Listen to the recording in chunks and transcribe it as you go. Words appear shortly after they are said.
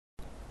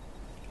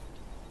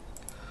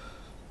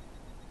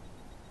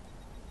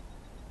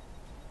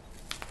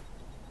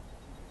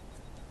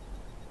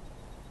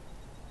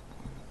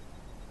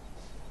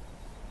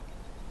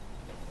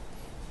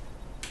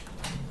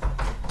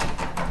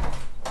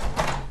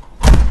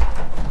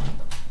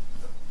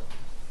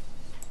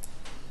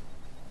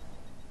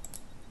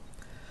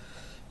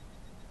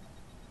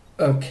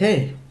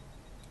Okay.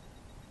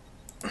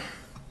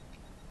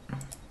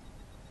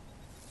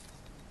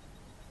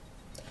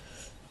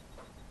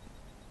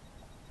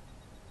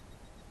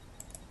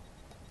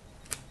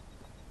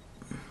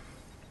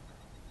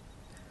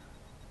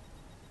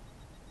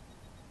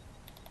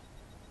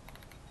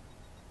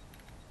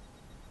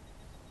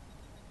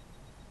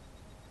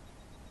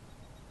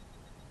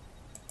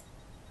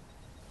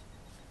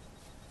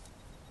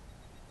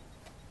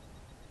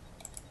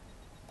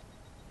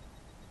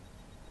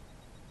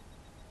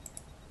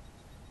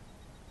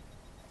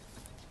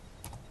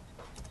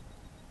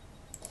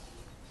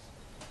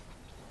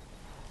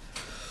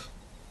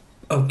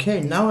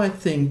 Okay, now I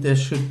think there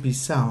should be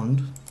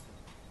sound.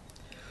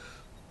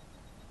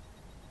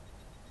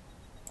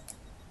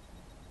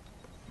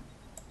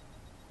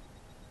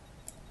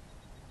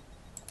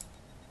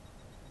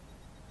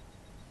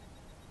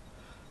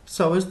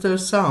 So is there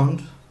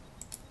sound?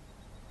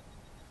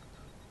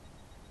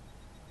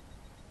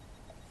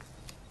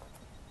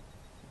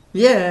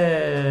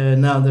 Yeah,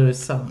 now there is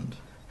sound.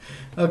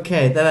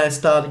 Okay, then I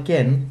start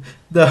again.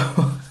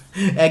 Though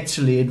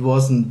actually it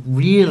wasn't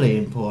really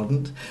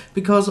important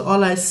because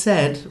all I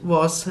said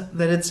was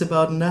that it's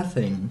about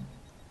nothing.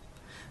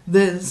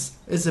 This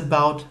is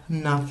about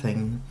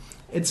nothing.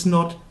 It's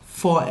not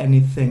for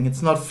anything.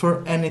 It's not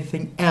for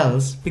anything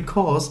else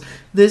because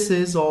this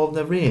is all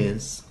there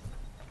is.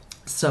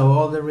 So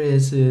all there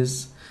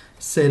is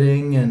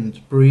sitting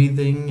and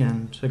breathing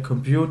and a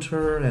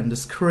computer and a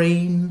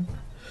screen.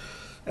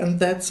 And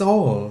that's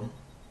all.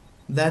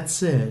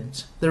 That's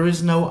it. There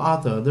is no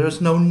other. There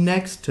is no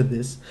next to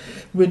this,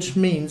 which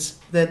means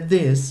that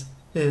this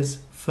is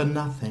for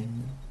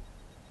nothing.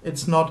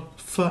 It's not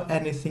for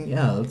anything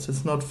else.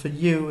 It's not for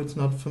you. It's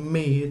not for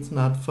me. It's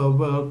not for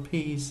world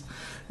peace.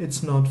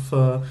 It's not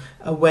for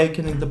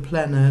awakening the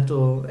planet.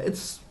 Or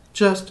it's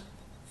just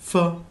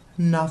for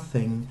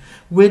nothing,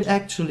 which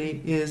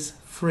actually is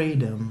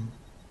freedom.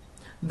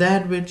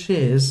 That which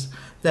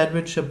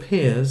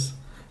appears,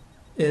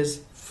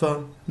 is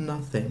for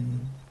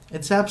nothing.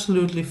 It's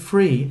absolutely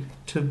free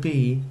to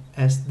be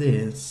as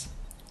this.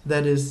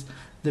 That is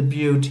the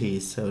beauty,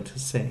 so to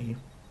say.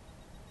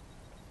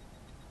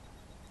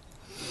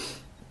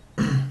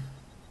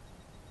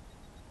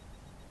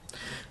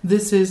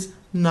 This is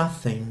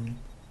nothing.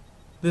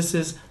 This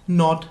is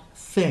not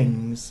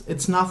things.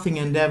 It's nothing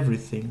and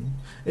everything.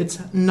 It's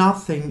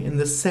nothing in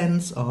the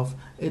sense of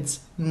it's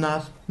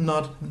not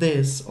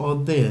this or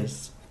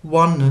this.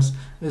 Oneness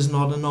is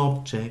not an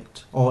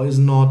object or is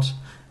not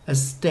a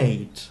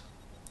state.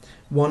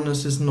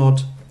 Oneness is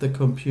not the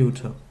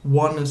computer.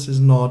 Oneness is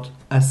not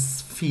a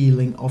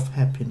feeling of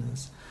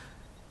happiness.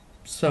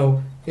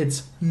 So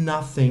it's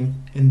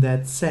nothing in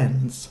that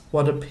sense.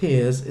 What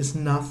appears is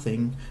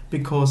nothing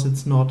because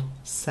it's not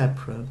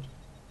separate.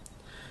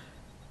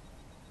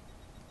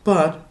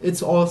 But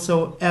it's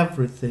also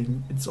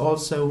everything. It's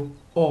also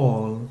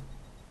all.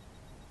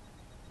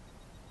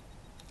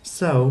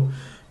 So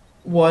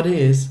what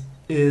is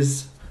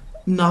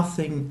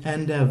nothing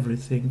and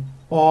everything.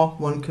 Or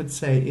one could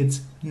say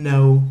it's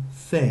no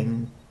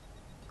thing.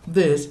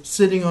 This,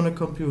 sitting on a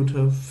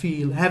computer,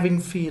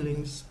 having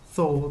feelings,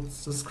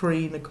 thoughts, a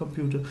screen, a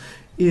computer,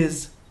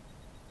 is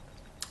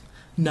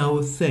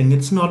no thing.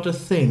 It's not a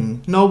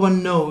thing. No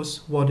one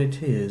knows what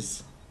it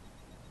is.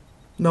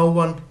 No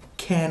one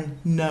can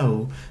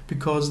know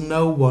because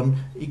no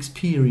one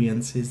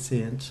experiences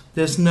it.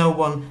 There's no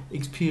one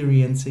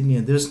experiencing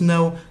it. There's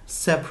no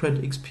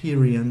separate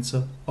experience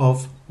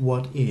of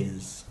what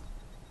is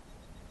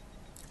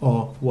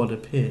or what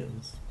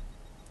appears.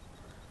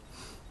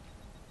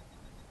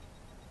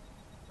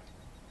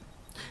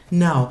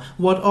 Now,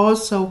 what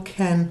also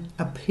can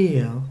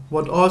appear,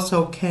 what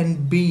also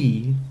can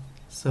be,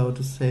 so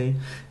to say,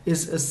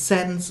 is a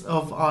sense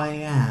of I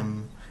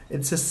am.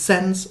 It's a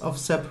sense of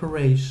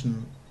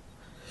separation.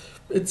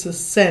 It's a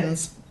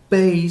sense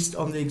based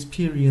on the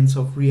experience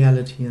of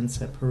reality and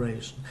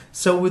separation.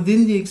 So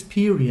within the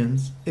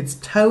experience, it's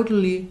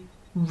totally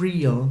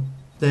real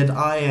that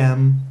I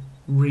am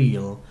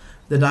real,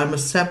 that I'm a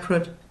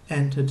separate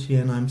entity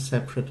and I'm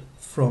separate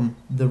from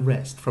the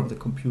rest, from the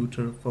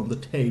computer, from the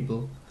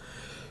table,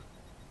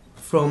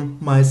 from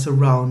my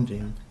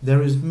surrounding.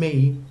 There is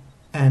me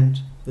and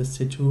the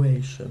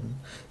situation.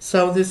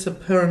 So this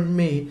apparent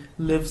me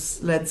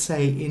lives, let's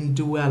say, in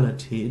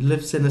duality. It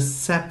lives in a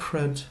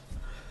separate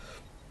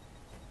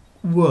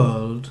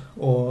world,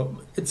 or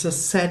it's a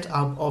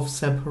setup of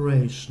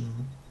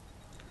separation.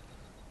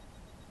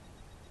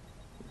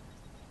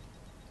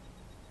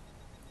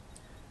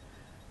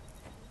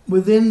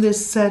 Within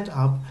this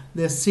setup,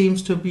 there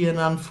seems to be an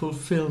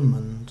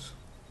unfulfillment,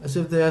 as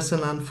if there's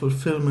an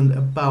unfulfillment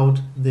about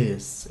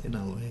this, in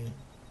a way.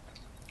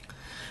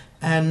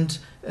 And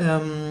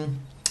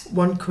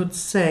one could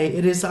say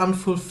it is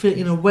unfulfilling.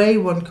 In a way,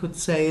 one could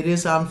say it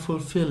is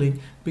unfulfilling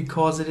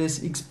because it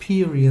is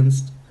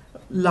experienced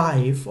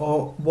life,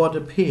 or what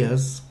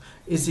appears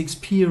is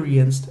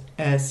experienced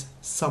as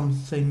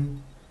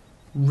something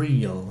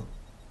real.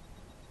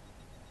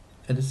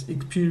 It is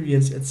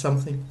experienced as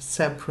something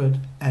separate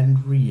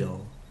and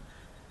real.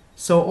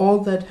 So all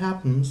that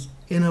happens,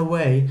 in a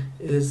way,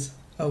 is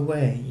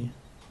away.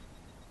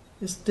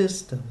 It's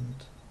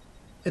distant.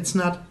 It's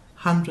not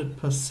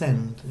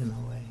 100% in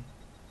a way.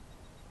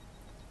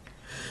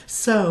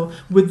 So,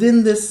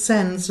 within this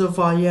sense of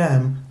I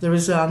am, there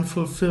is an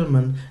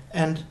unfulfillment,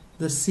 and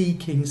the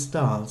seeking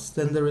starts.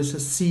 Then there is a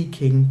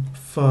seeking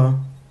for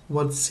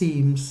what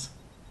seems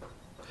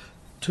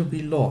to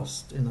be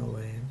lost in a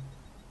way.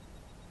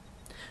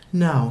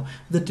 Now,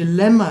 the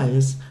dilemma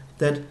is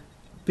that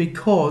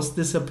because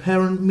this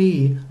apparent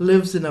me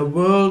lives in a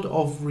world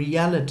of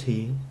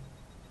reality,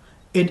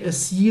 it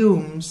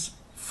assumes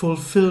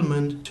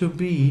fulfillment to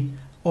be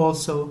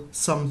also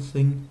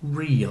something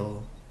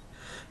real.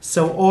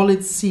 So all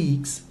it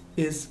seeks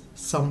is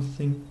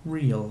something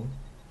real.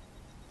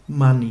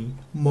 Money,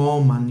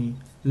 more money,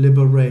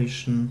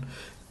 liberation,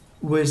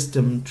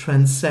 wisdom,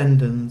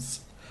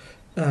 transcendence,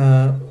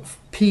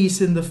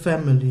 peace in the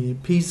family,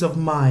 peace of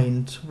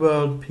mind,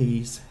 world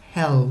peace,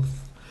 health.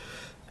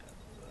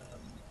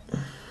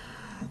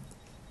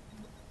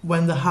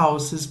 When the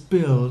house is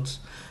built,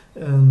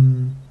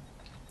 when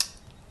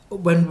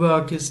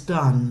work is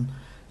done,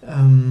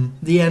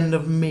 the end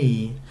of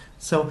me.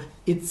 So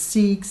it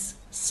seeks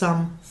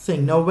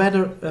something. No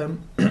matter,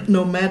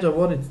 no matter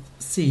what it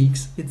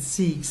seeks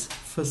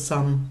for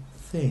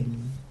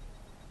something.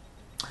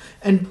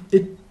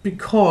 And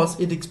because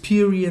it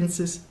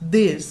experiences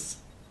this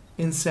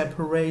in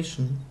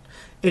separation,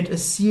 it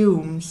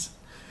assumes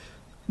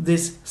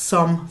this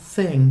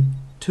something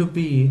to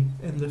be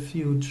in the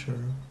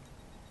future,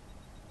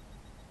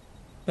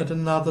 at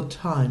another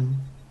time,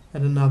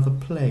 at another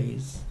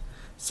place.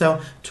 So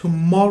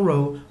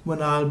tomorrow,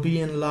 when I'll be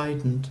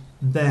enlightened,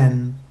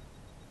 then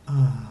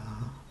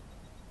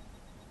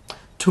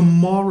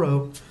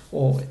tomorrow,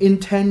 or in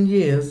 10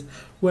 years,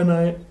 when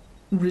I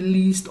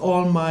released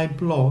all my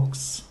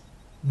blocks,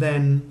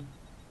 then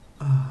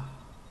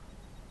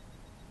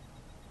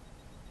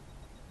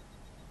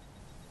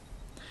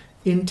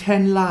in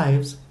 10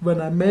 lives,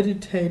 when I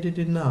meditated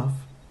enough,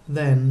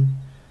 then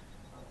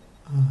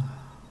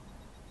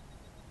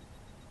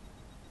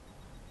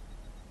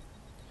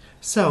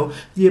so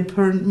the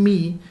apparent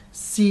me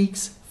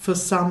seeks for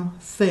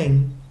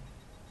something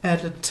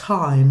at a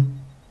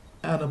time,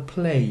 at a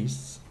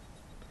place.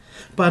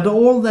 But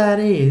all that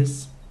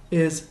is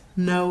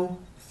no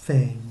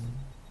thing.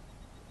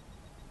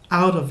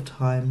 Out of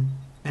time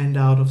and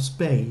out of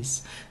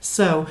space.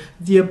 So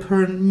the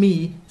apparent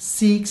me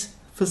seeks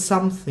for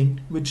something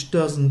which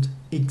doesn't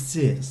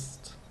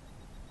exist.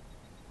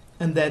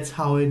 And that's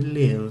how it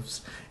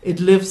lives. It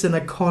lives in a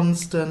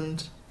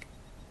constant...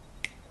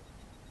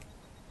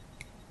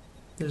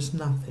 There's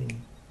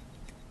nothing.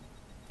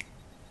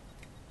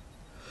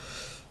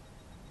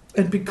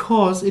 And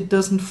because it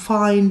doesn't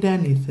find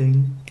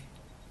anything,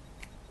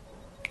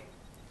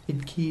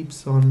 it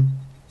keeps on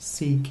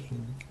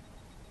seeking.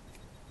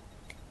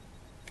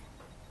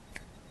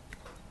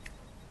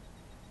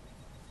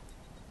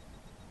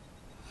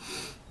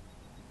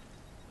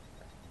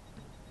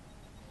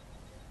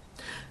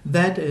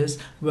 That is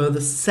where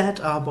the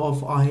setup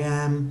of I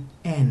am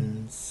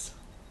ends.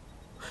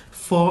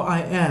 For I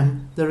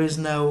am, there is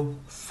no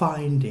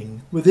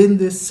finding. Within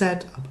this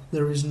setup,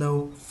 there is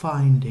no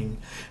finding.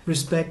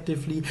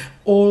 Respectively,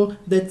 all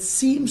that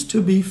seems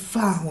to be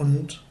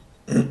found,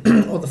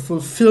 or the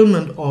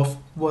fulfillment of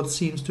what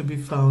seems to be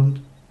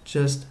found,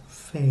 just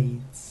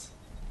fades.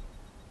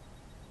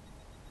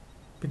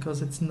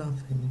 Because it's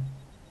nothing.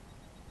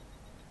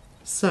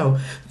 So,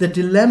 the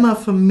dilemma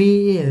for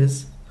me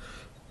is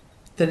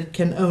that it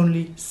can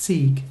only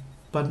seek,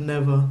 but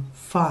never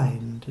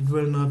find. It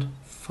will not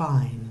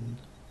find.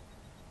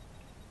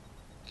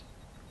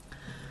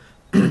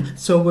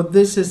 So what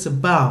this is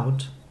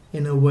about,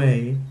 in a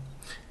way,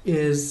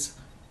 is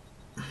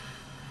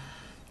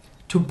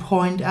to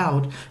point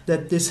out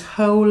that this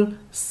whole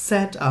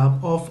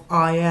setup of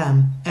I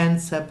am and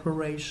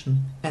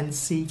separation and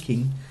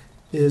seeking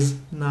is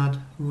not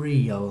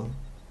real.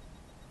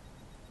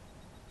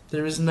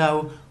 There is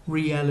no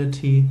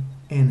reality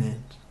in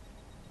it.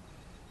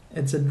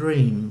 It's a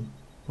dream,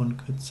 one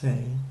could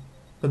say.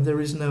 But there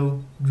is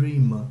no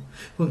dreamer.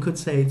 One could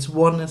say it's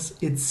oneness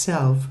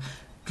itself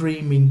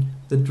dreaming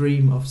the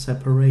dream of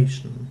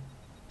separation.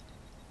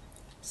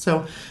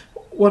 So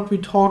what we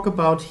talk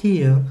about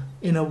here,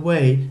 in a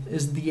way,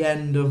 is the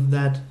end of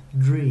that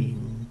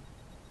dream.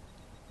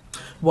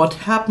 What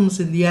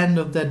happens in the end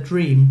of that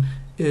dream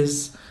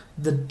is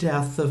the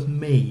death of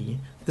me.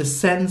 The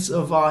sense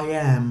of I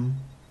am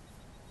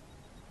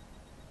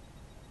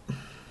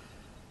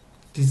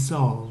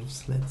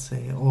dissolves, let's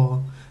say,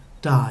 or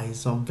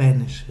dies, or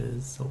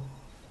vanishes, or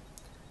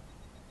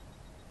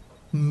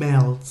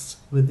melts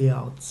with the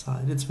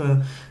outside. It's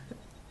where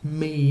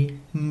me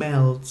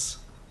melts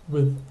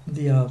with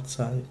the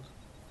outside.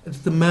 It's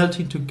the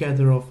melting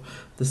together of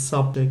the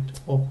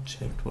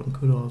subject-object, one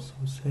could also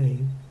say.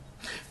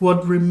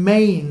 What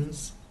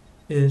remains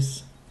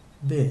is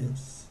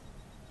this.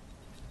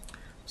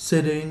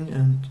 Sitting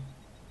and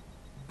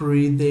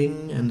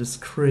breathing and a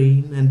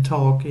screen and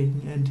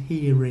talking and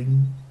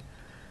hearing.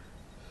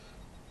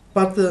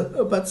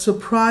 But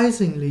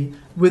surprisingly,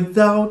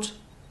 without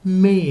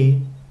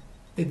me,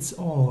 it's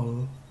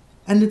all.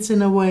 And it's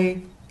in a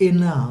way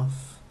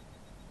enough.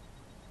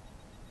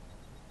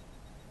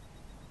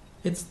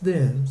 It's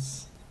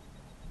this.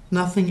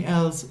 Nothing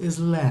else is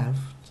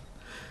left.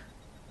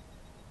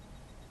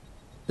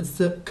 It's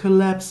the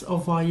collapse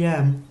of I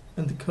am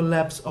and the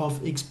collapse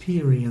of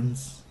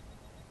experience.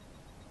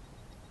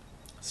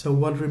 So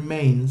what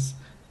remains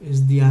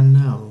is the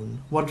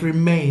unknown. What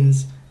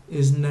remains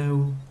is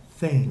no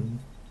thing.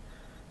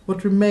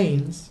 What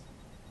remains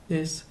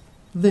is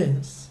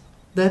this.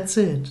 That's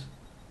it.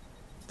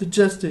 There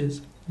just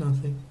is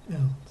nothing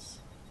else.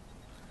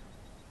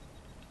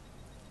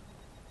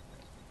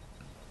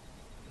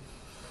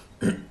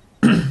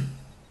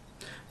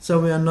 So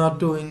we are not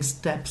doing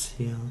steps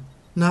here.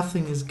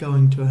 Nothing is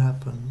going to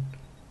happen.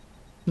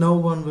 No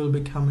one will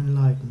become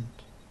enlightened.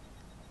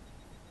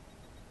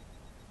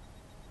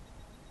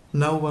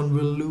 No one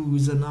will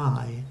lose an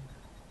eye.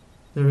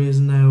 There is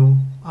no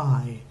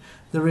I.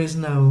 There is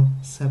no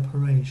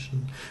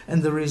separation.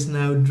 And there is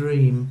no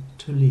dream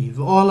to leave.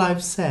 All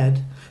I've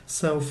said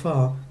so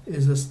far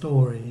is a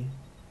story.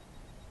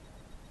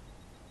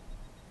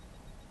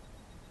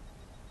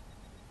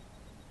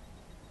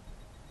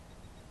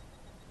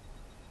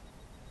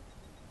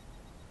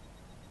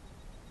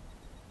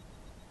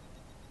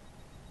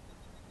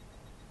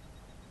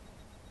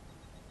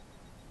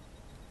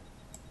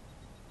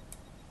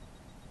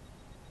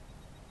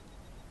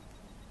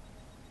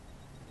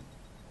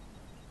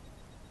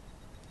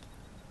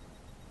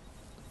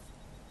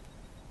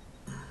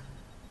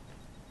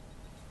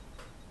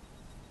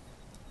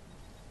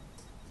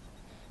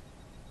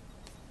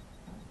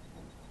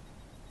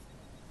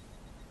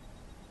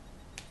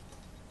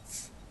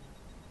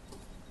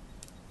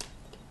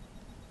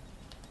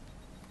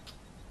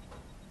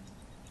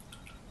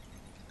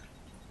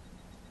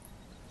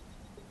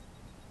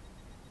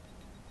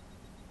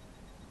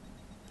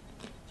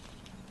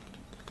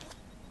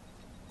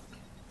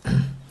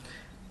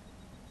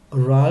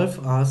 Ralph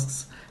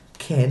asks,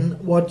 can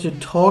what you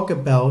talk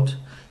about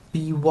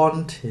be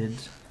wanted?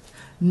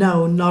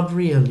 No, not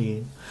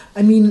really.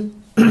 I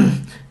mean,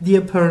 the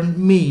apparent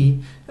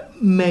me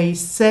may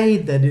say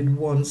that it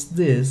wants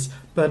this,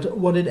 but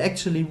what it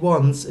actually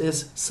wants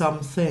is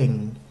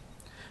something.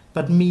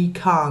 But me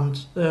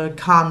can't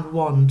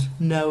want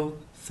no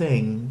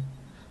thing.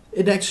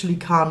 It actually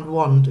can't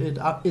want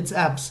its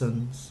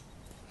absence.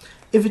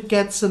 If it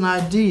gets an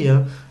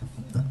idea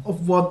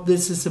of what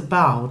this is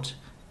about,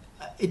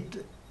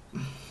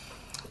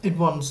 it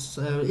wants.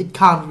 It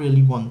can't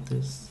really want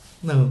this.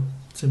 No,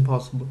 it's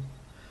impossible.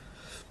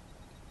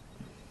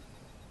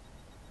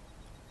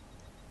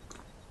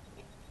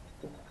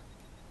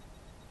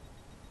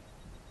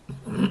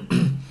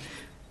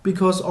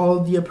 Because all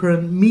the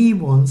apparent me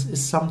wants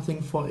is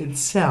something for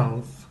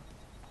itself,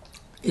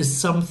 is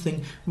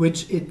something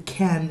which it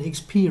can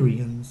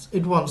experience.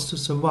 It wants to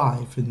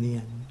survive in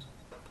the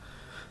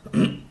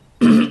end.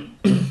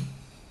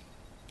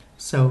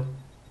 So,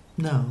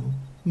 no,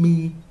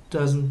 me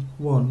doesn't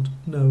want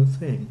no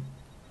thing.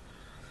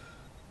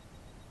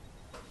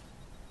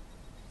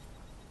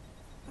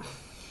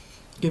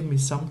 Give me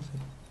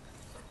something.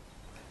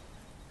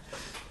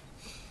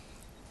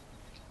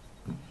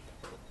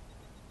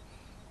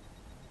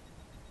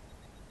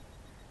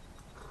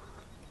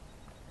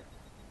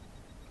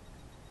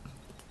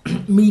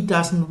 Me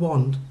doesn't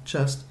want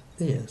just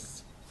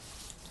this.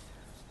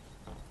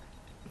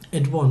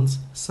 It wants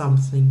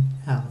something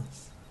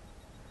else.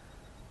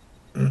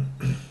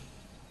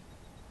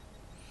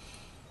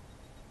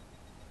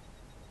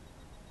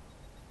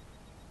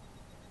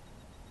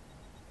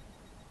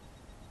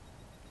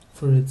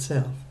 For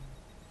itself.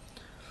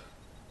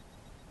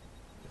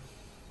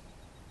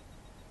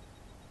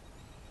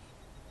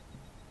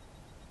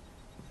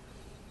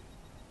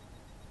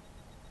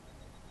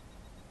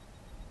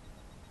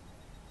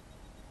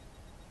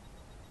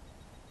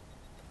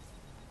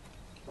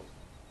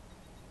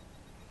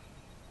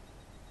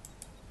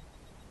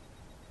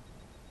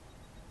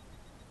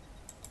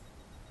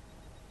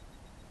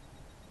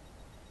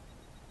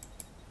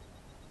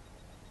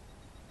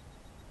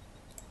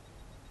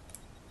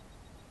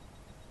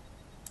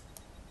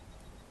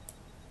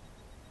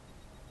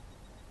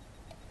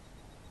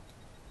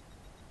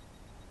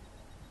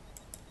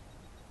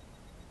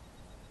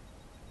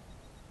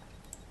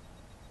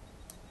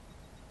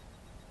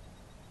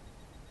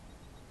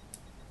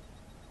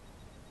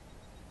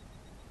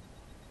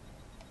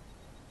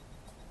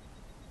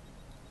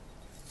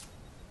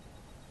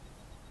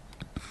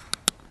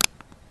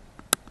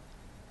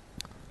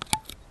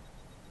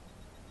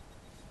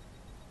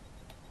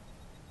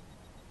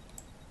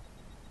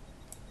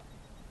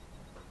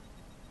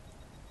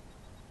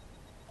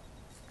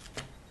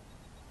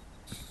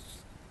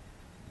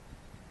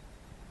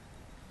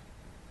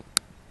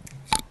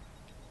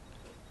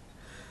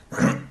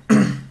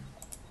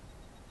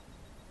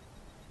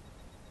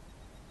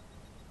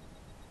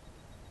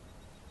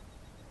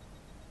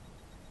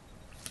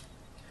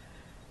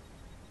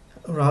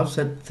 Ralph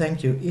said,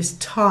 thank you. Is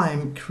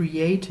time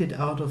created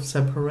out of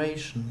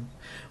separation?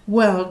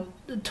 Well,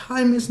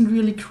 time isn't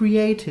really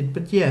created,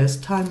 but yes,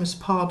 time is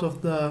part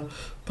of the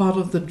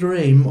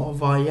dream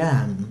of I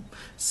am.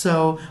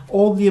 So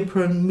all the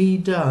apparent me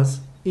does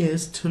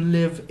is to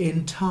live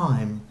in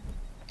time,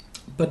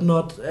 but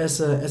not as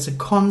a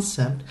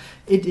concept.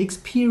 It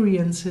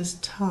experiences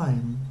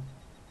time.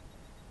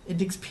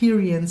 It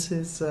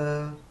experiences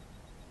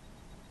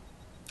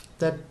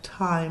that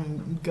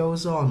time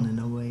goes on in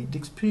a way. It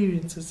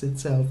experiences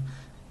itself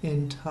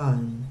in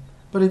time.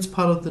 But it's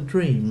part of the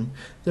dream.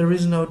 There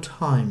is no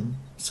time.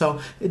 So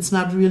it's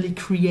not really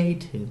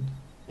created.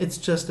 It's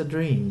just a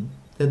dream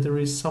that there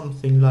is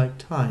something like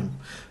time.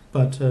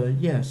 But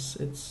yes,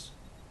 it's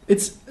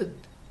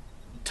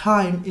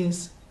time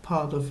is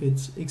part of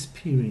its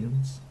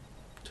experience.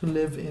 To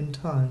live in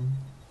time.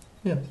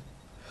 Yes.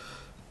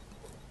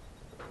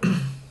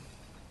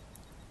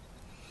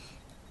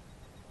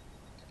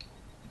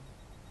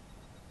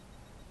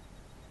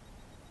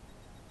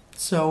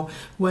 So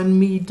when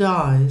me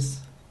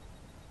dies,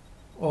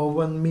 or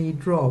when me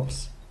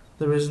drops,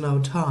 there is no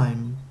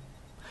time.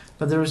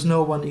 But there is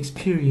no one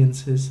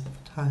experiences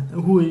time.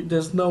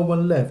 There's no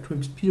one left who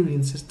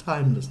experiences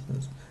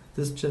timelessness.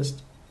 There's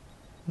just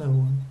no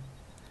one.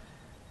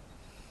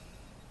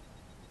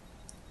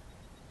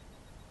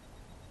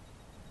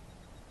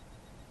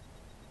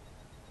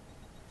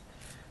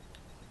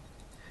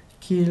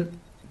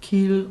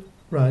 Keel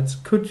writes,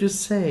 could you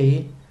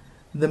say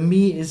the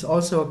me is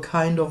also a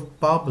kind of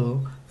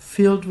bubble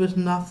filled with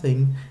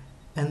nothing,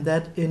 and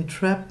that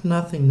entrapped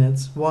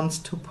nothingness wants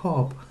to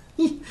pop?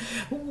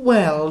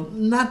 Well,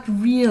 not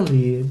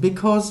really,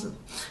 because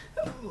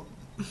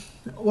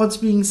what's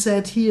being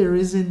said here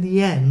is in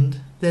the end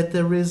that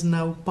there is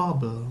no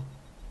bubble.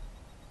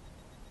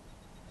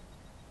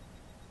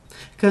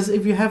 Because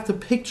if you have the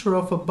picture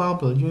of a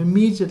bubble, you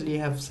immediately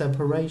have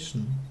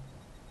separation.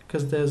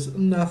 Because there's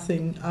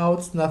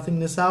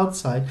nothingness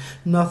outside,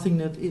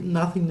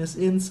 nothingness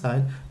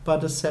inside,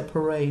 but a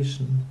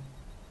separation.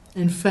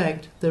 In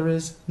fact, there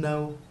is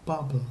no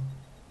bubble.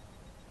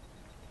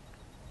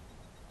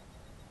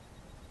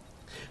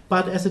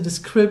 But as a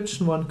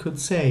description, one could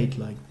say it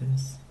like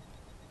this.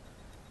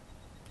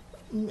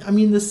 I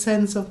mean, the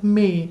sense of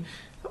me,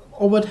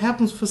 or what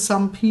happens for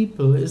some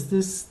people, is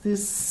this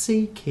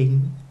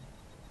seeking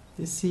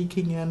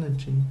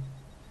energy,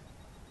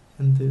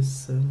 and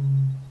this.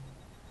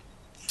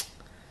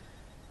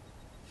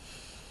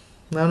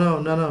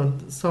 No,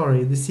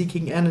 sorry. The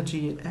seeking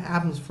energy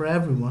happens for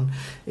everyone.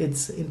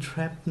 It's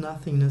entrapped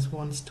nothingness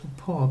wants to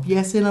pop.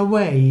 Yes, in a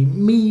way.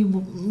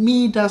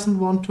 Me doesn't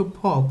want to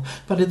pop,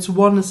 but it's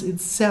oneness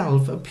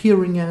itself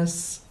appearing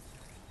as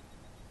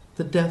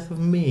the death of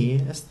me,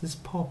 as this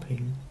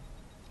popping.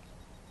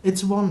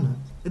 It's oneness.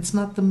 It's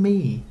not the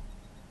me.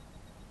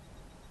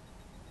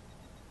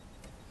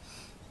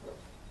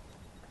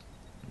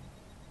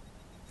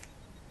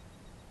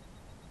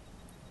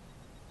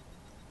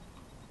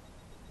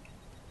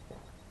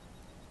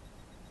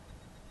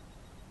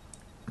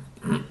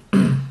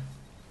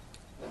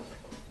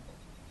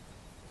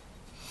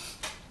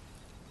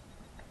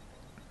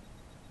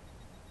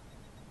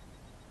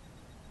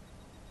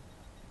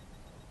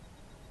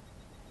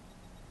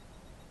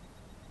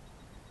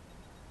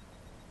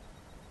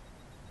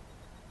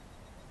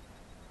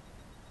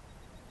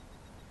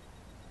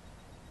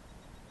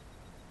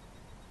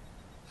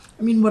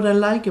 I mean, what I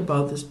like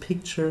about this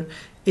picture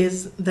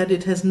is that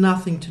it has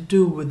nothing to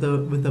do with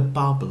the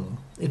bubble.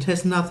 It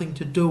has nothing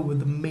to do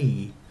with the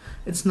me.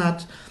 It's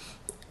not.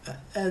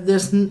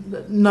 There's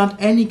not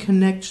any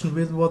connection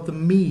with what the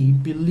me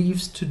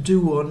believes to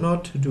do or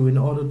not to do in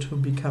order to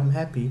become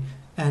happy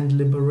and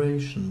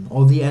liberation,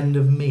 or the end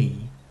of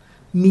me.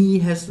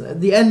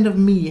 The end of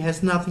me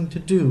has nothing to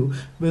do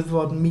with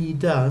what me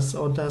does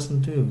or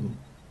doesn't do.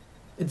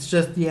 It's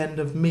just the end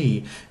of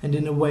me, and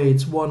in a way,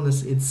 it's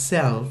oneness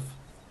itself,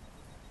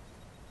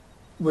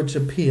 which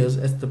appears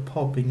as the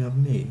popping of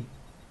me,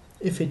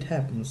 if it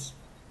happens.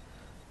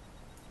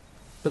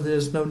 But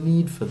there's no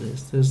need for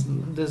this. There's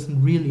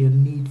really a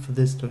need for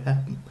this to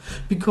happen.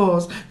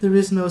 Because there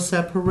is no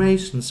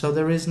separation, so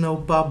there is no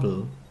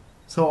bubble.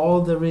 So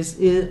all there is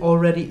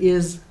already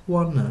is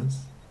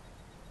oneness.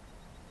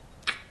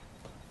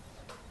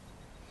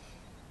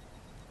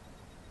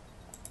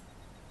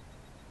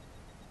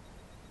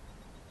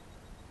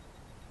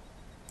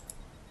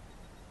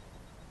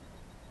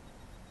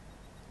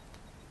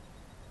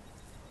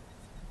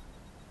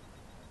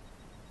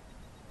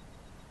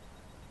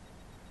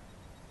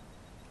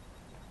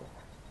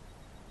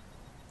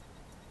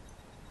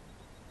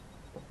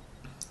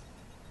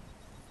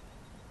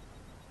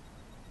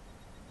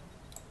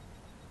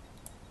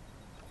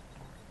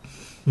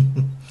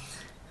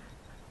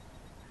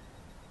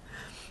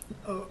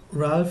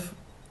 Ralph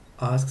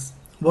asks,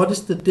 what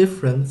is the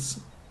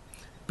difference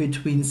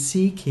between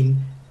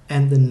seeking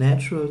and the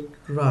natural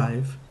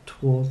drive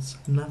towards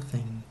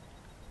nothing?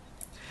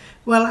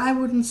 Well, I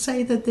wouldn't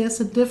say that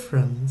there's a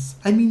difference.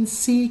 I mean,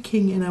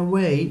 seeking in a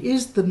way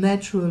is the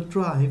natural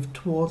drive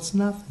towards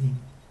nothing.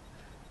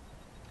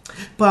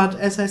 But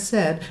as I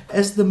said,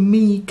 as the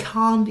me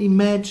can't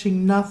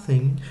imagine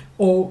nothing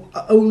or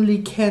only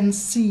can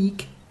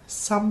seek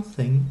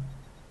something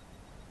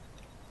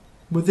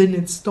within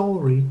its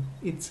story,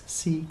 it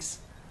seeks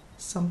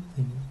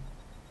something.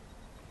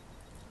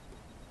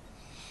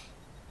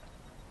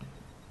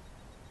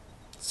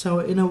 So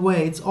in a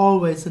way, it's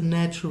always a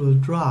natural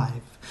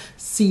drive,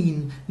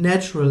 seen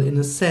natural in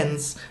a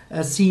sense,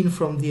 seen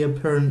from the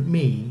apparent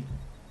me.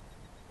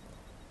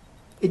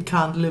 It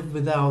can't live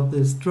without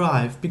this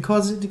drive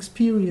because it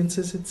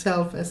experiences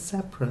itself as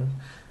separate.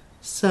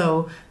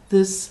 So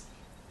the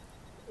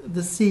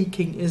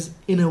seeking is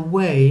in a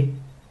way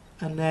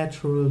a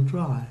natural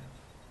drive.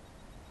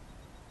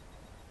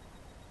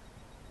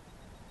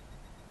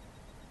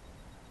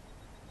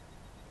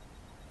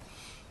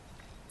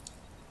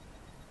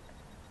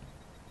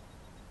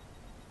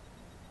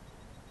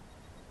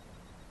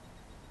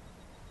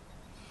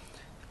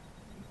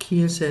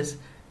 Kiel says,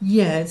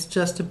 yeah, it's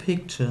just a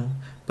picture,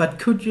 but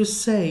could you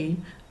say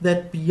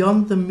that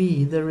beyond the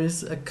me there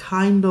is a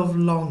kind of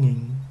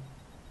longing?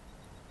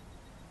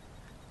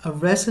 A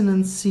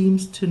resonance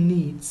seems to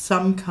need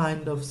some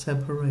kind of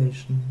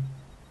separation.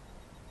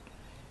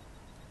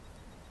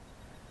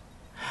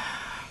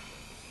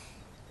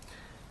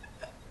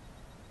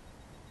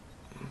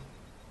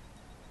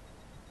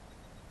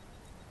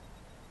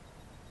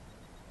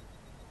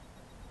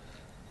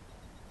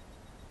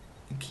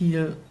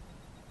 Kiel,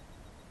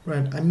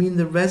 right, I mean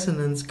the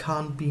resonance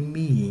can't be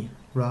me,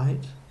 right?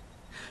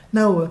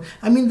 No,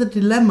 I mean the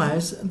dilemma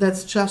is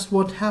that's just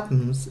what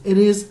happens. It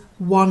is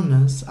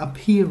oneness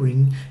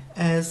appearing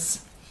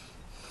as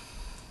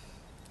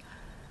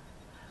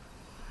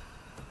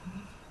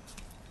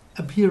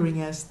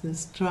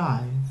this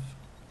drive.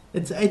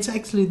 It's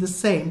actually the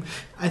same.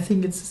 I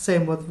think it's the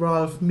same what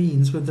Ralph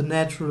means with the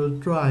natural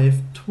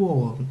drive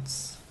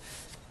towards.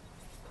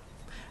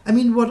 I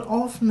mean, what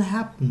often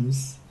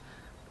happens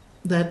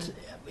that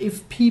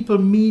if people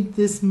meet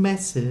this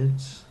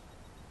message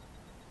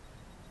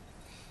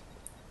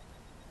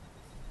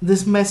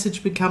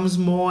becomes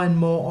more and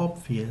more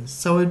obvious.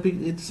 So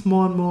it's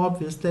more and more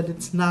obvious that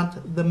it's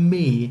not the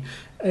me,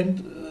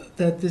 and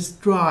that this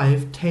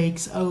drive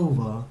takes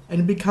over. And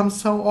it becomes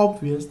so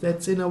obvious that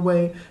it's in a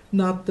way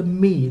not the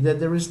me, that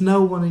there is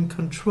no one in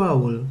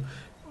control.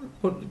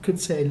 What could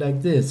say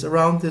like this,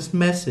 around this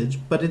message,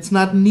 but it's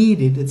not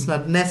needed, it's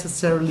not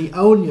necessarily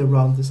only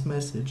around this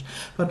message.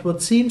 But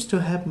what seems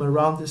to happen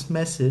around this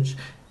message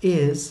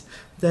is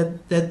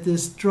that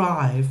this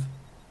drive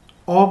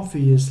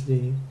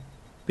obviously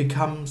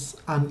becomes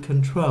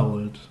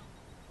uncontrolled.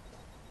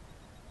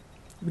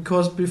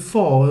 Because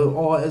before,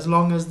 or as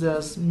long as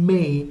there's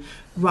me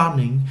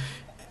running,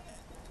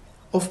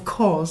 of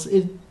course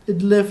it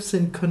lives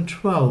in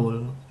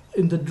control,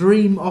 in the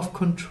dream of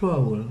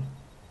control.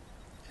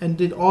 And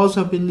it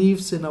also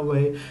believes in a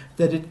way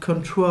that it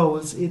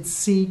controls its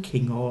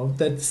seeking, or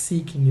that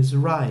seeking is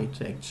right,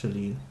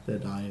 actually.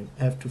 That I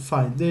have to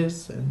find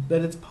this, and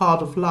that it's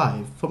part of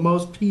life. For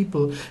most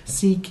people,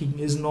 seeking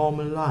is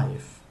normal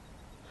life.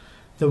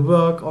 The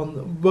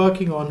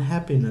working on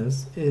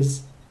happiness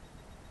is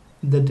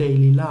the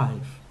daily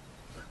life.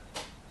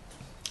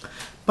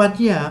 But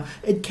yeah,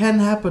 it can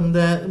happen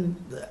that,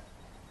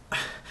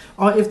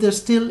 or if there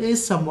still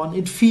is someone,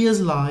 it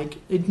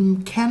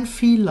can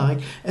feel like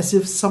as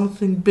if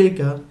something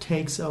bigger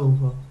takes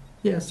over.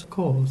 Yes, of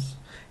course.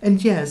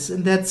 And yes,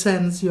 in that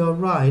sense, you're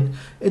right.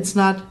 It's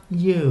not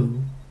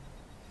you.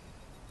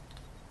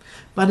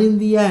 But in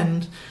the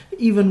end,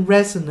 even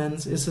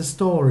resonance is a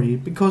story,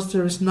 because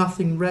there is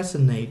nothing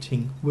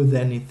resonating with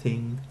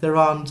anything. There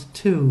aren't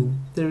two.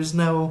 There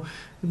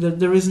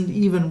isn't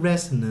even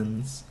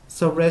resonance.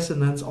 So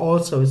resonance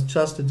also is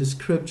just a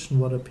description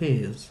what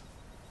appears.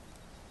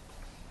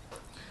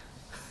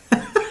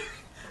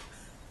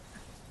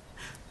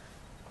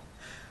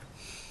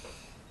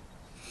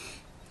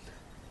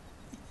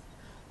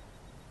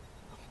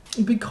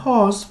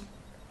 Because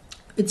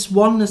it's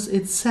oneness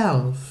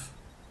itself.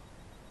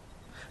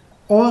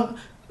 Or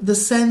the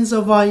sense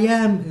of I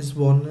am is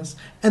oneness,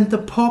 and the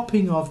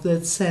popping of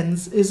that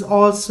sense is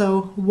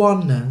also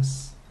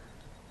oneness.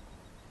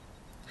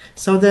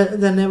 So there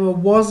never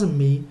was a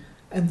me,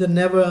 and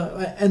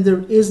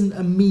there isn't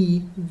a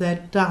me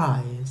that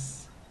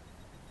dies.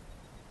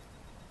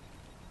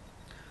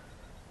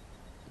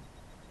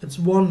 It's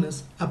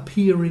oneness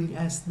appearing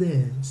as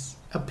this,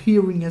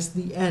 appearing as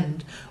the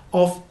end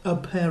of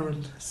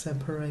apparent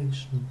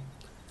separation.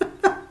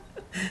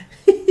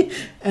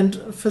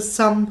 And for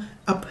some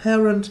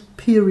apparent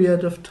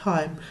period of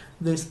time,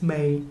 this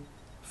may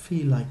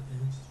feel like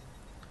this.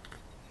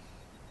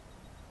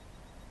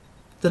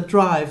 The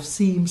drive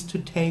seems to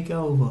take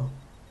over.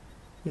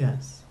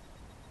 Yes.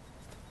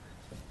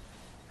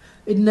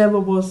 Me never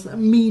was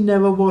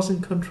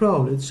in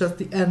control. It's just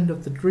the end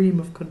of the dream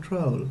of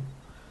control.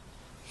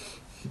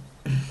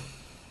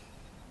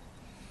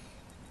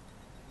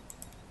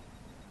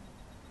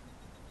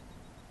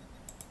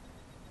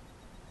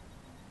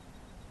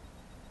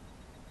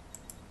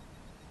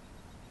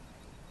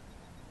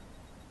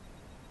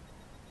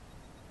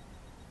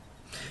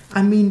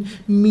 I mean,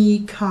 me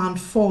can't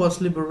force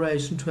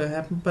liberation to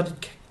happen, but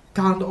it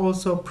can't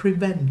also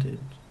prevent it.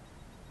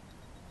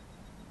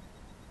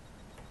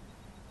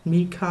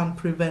 Me can't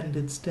prevent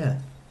its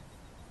death.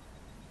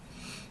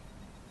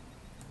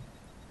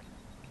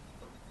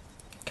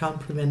 Can't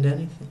prevent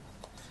anything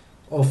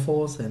or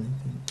force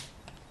anything,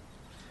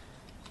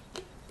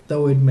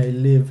 though it may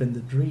live in the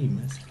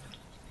dream as well.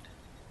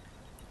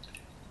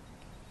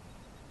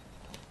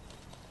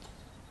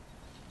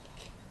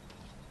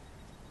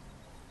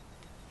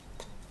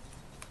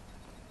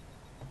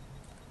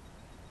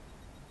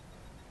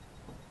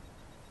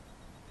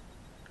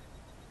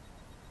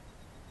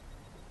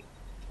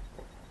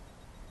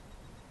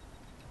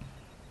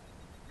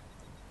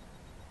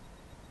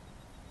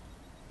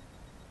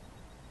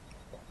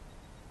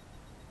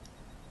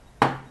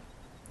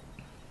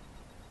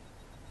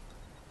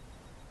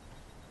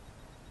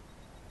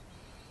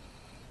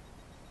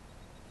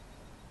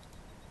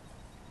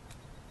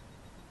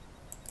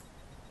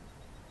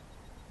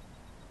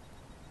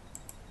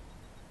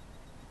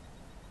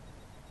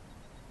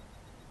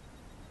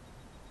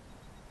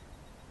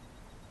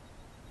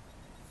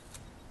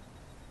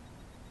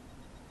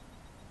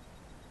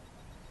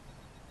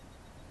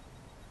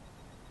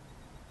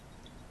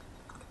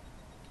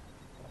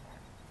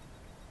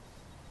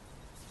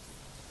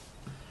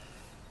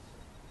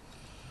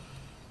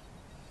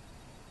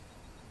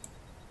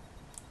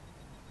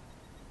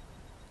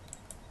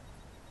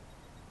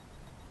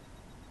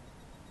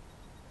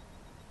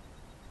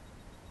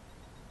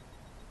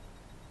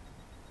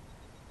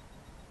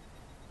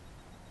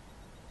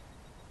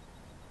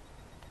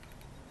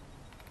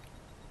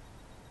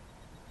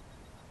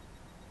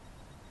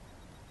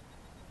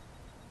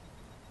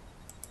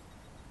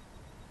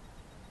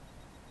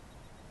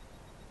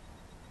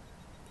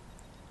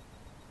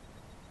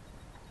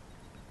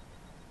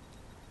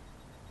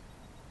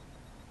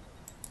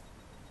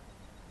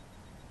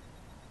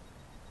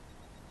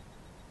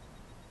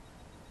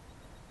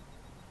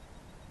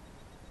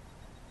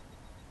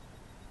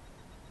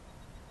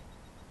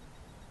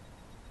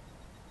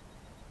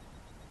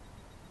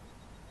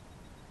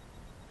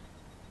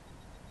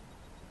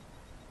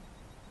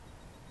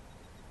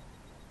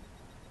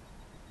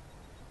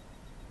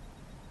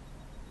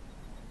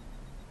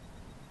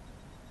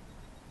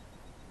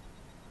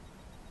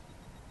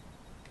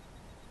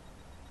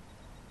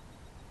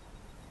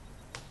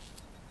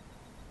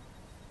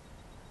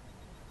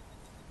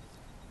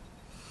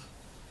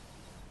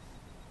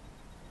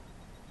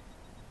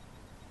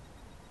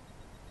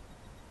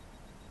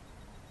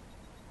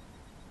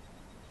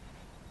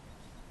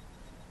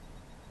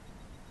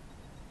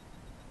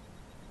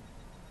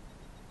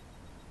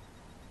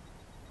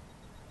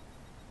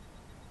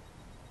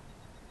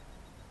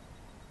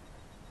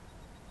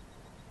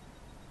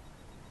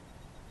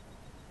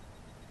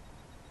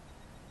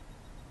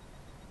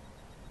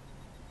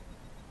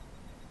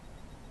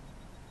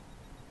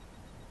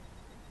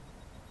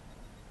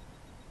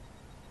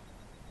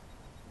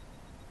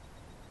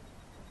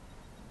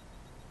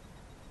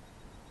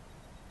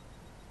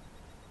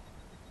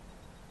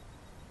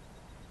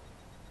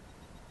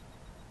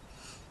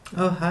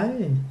 Oh,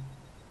 hi.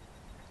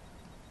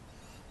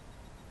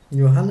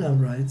 Johanna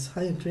writes,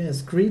 hi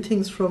Andreas,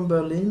 greetings from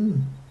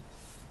Berlin.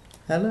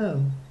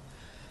 Hello.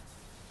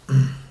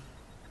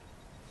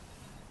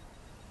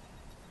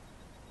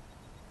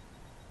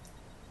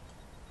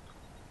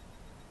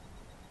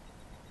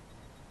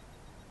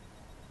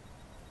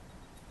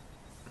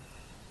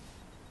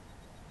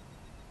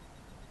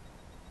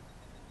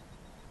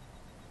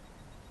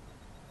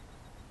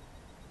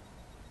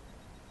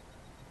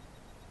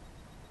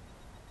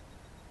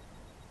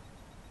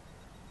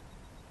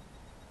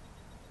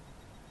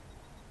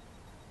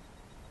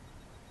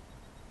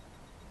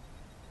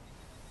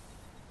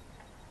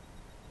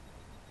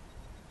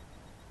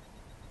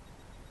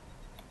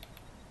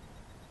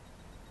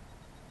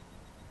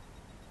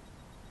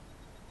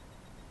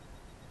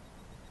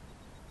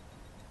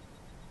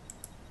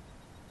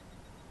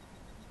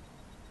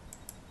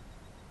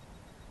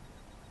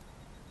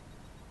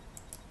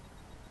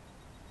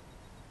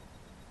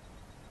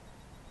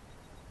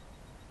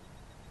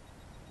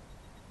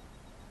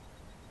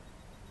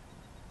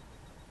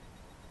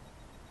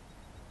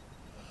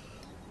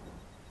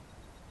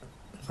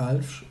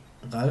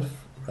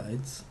 Ralph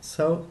writes,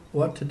 so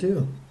what to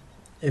do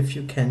if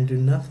you can do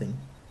nothing?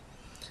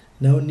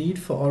 No need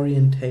for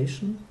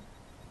orientation?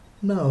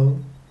 No.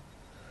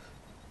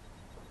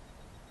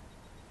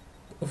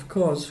 Of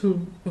course,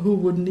 who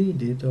would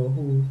need it or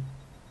who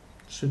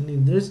should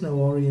need it? There's no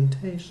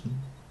orientation.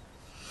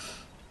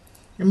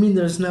 I mean,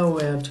 there's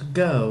nowhere to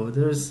go.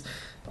 There's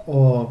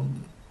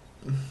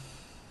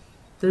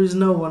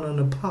no one on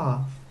a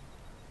path.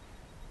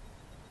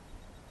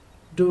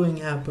 Doing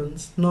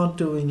happens, not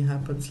doing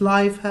happens,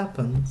 life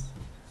happens,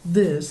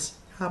 this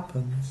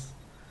happens.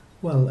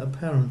 Well,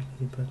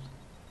 apparently, but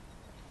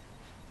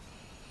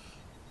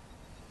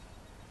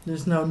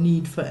there's no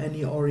need for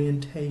any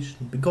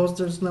orientation because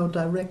there's no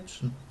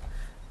direction.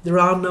 There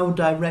are no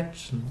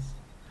directions.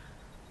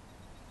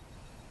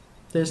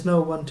 There's no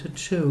one to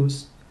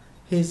choose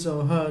his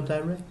or her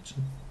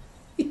direction.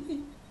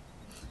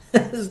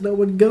 There's no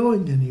one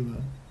going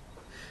anywhere.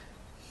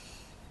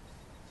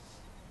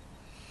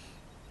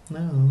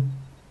 No.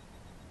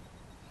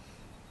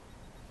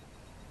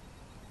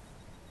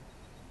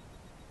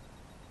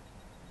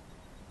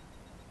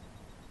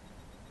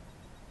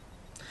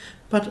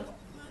 But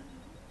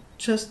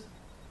just,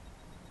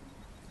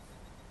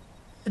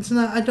 it's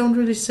not, I don't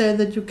really say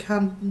that you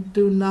can't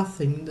do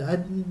nothing.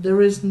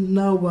 There is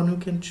no one who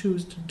can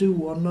choose to do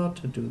or not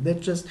to do. There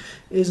just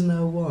is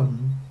no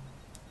one.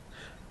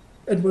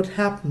 And what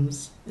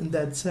happens in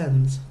that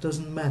sense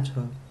doesn't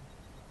matter.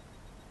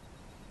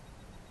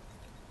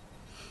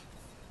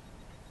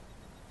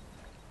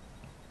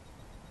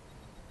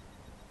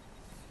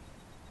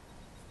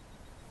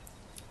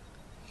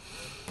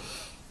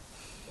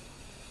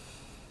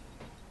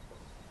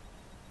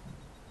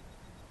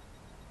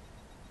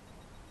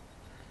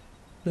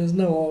 There's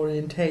no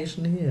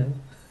orientation here.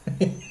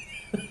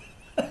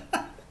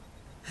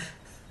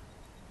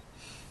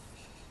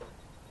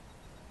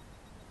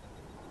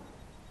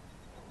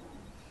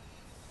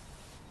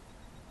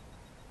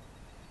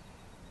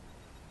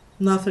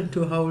 Nothing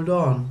to hold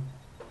on.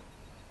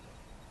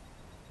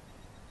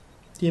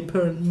 The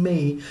apparent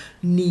me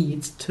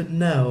needs to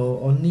know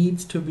or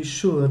needs to be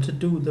sure to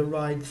do the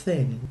right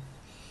thing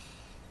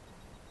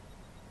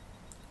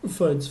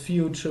for its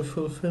future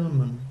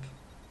fulfillment.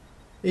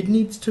 It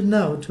needs to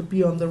know to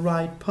be on the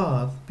right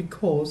path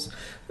because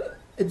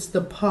it's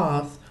the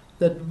path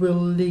that will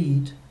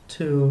lead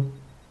to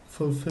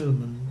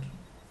fulfillment.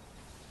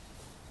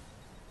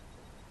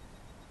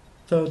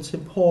 So it's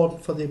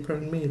important for the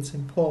apparent me, it's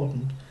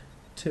important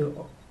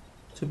to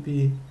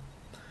be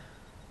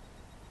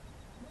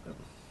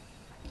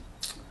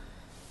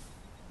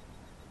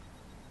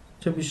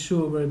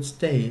sure where it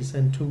stays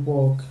and to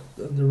walk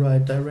in the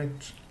right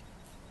direction.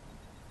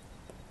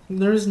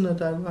 There isn't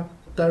a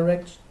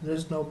direction, there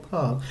is no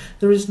path,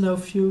 there is no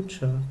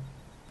future,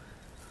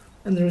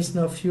 and there is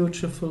no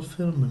future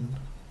fulfillment.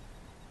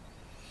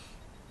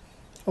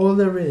 All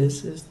there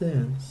is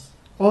this.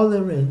 All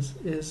there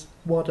is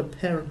what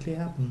apparently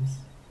happens.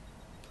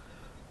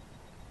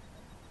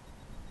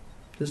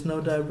 There's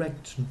no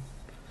direction.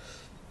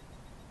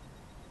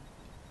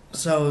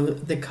 So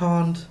there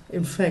can't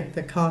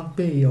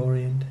be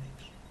orientation.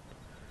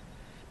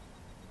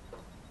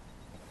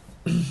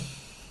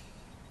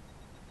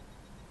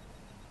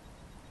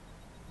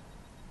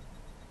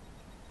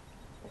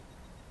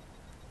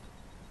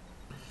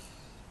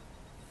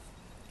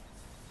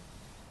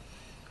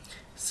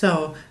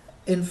 So,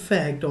 in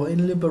fact, or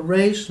in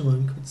liberation,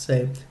 one could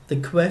say, the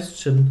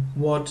question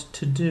what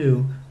to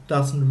do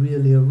doesn't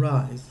really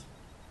arise.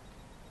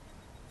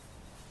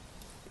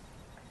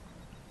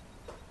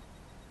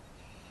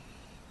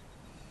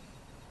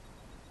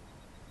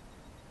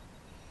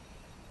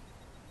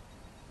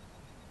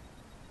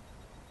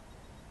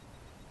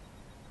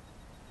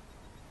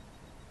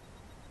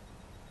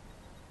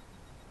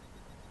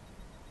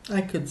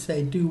 I could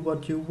say do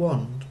what you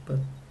want, but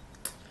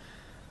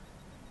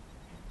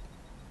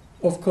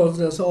of course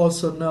there's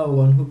also no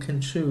one who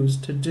can choose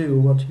to do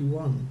what he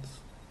wants.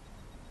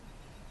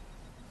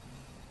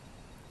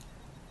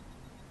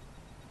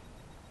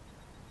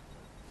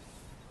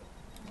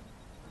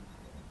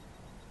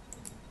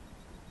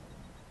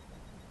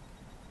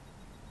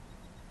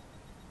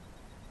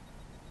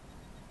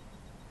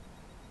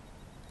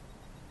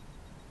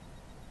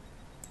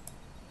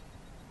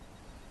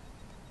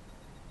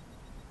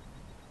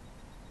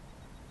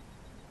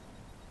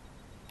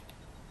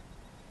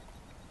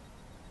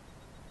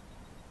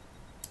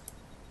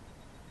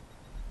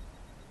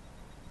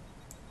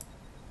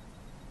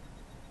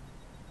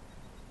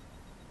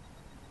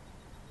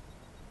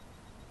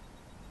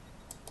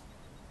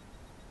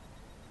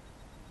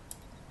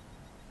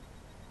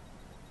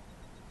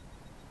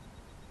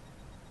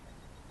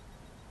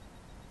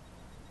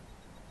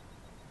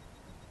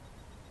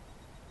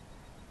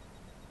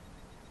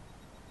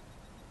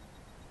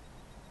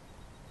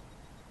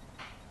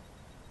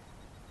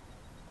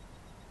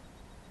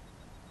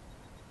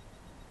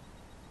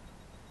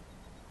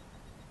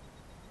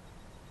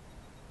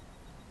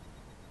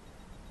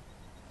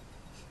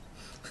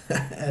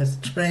 A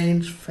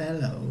strange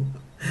fellow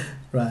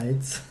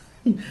writes,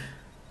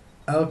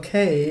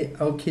 okay,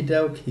 okie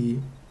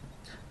dokie,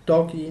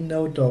 doggy,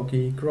 no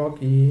doggy,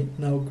 groggy,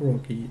 no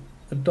groggy,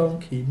 a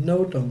donkey,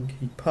 no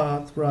donkey,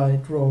 path,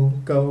 right,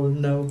 wrong, goal,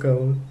 no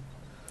goal.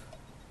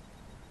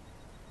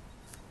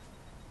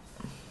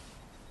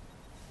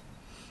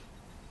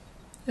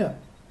 Yeah,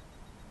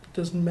 it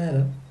doesn't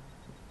matter.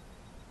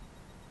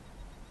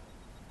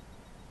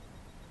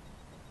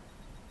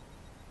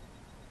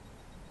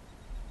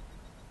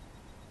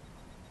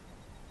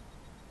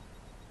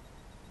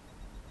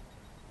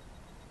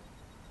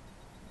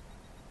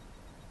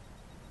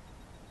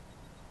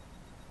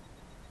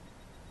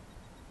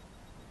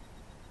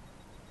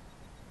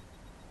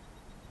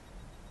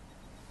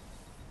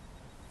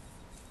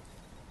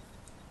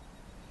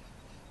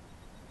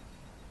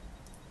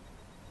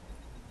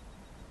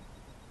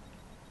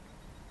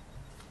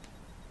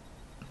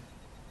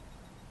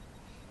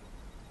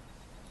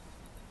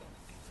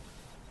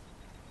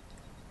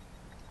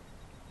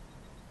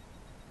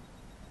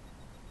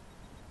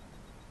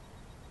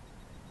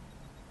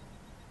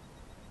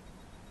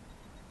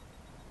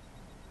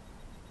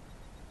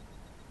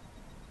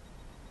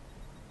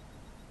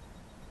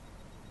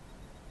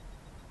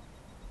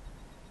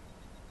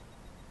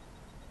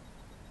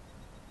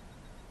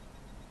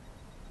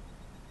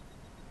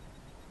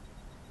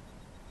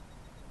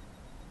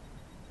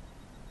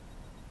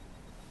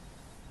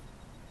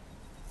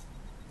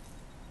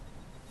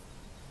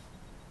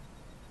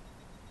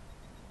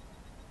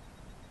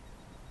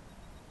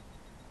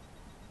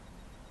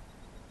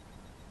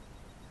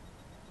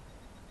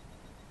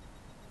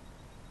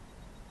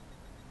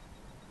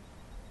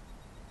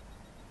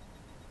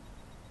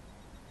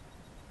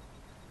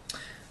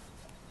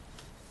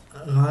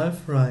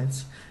 Ralph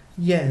writes,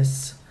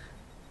 yes,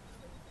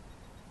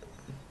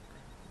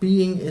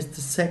 being is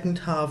the second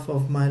half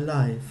of my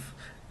life.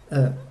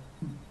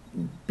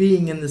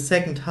 Being in the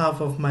second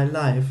half of my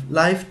life,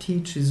 life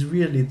teaches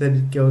really that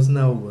it goes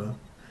nowhere.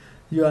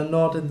 You are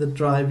not in the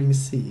driving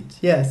seat.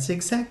 Yes,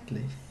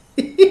 exactly.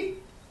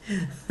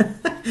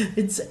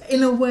 It's,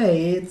 in a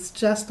way, it's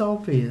just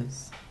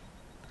obvious.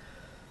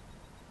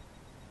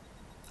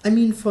 I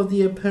mean, for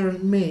the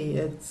apparent me,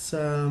 it's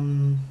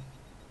not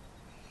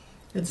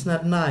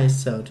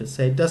nice, so to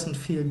say. It doesn't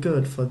feel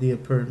good for the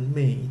apparent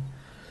me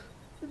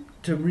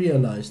to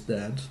realize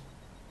that.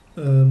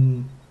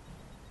 Though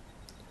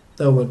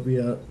what we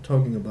are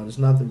talking about is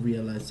not the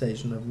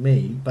realization of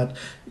me, but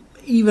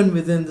even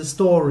within the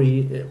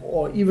story,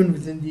 or even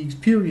within the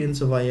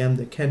experience of I am,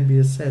 there can be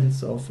a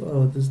sense of,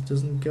 oh, this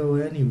doesn't go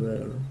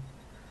anywhere.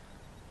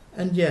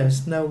 And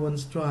yes, no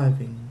one's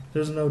driving.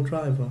 There's no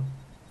driver.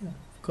 Yeah,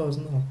 of course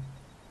not.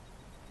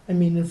 I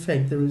mean, in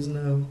fact, there is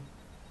no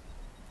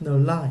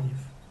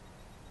life.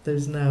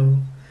 There's no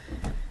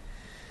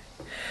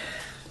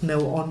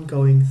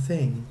ongoing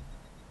thing.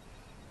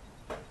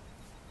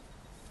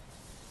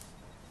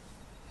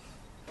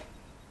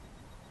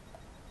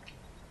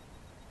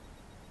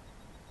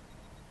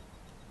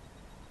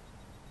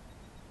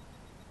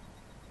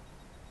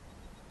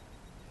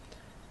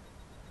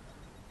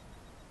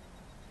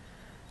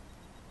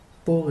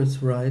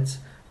 Boris writes,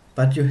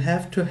 but you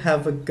have to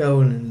have a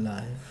goal in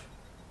life.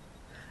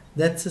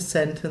 That's a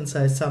sentence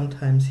I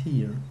sometimes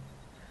hear.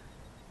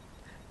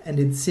 And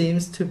it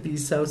seems to be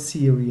so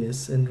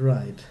serious and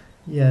right.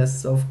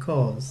 Yes, of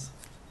course.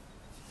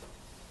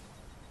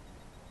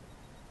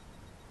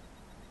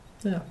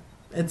 Yeah,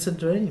 it's a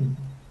dream.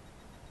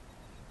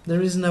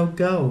 There is no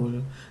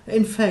goal.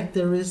 In fact,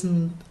 there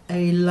isn't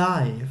a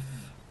life.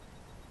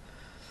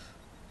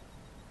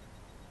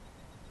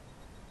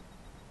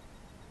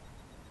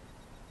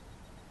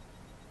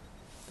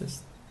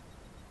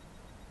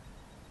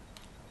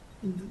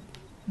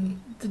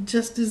 There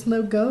just is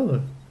no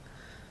goal.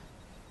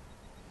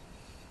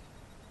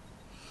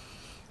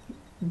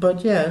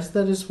 But yes,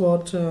 that is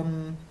what.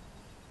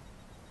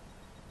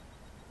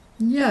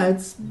 Yeah,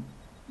 it's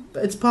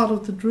part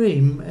of the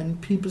dream,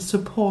 and people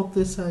support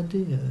this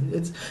idea.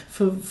 It's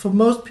for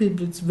most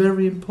people, it's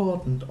very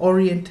important.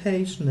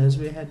 Orientation, as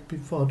we had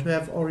before, to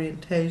have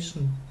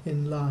orientation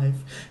in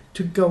life,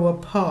 to go a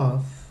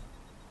path,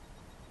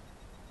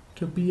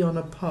 to be on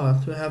a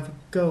path, to have a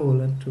goal,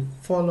 and to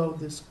follow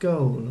this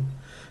goal,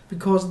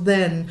 because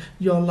then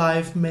your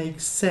life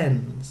makes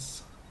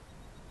sense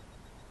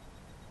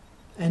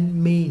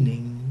and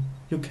meaning.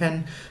 You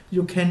can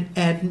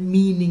add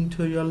meaning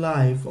to your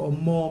life, or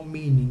more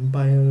meaning,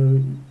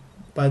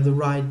 by the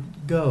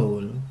right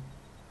goal.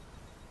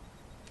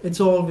 It's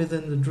all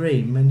within the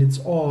dream, and it's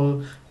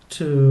all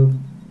to.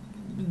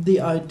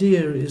 The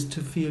idea is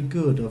to feel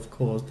good, of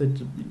course,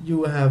 that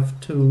you have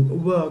to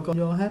work on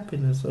your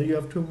happiness, or you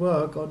have to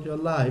work on your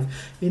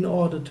life in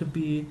order to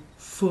be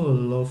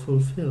full or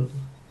fulfilled.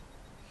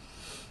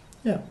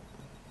 Yeah.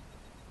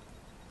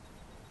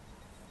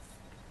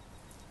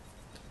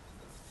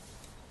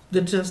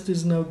 There just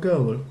is no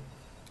goal.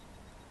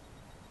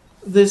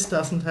 This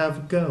doesn't have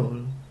a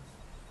goal.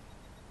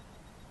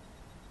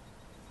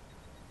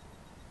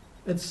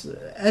 It's,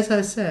 as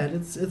I said,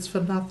 it's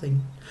for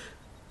nothing.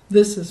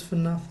 This is for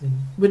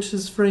nothing, which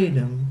is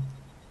freedom.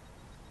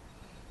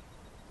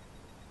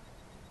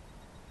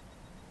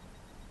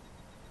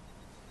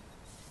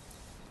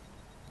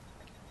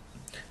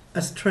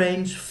 A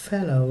strange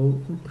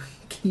fellow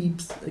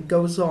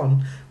goes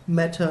on,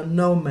 matter,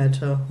 no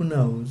matter, who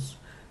knows.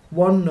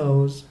 One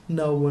knows,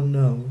 no one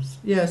knows.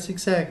 Yes,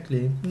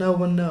 exactly, no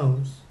one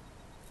knows.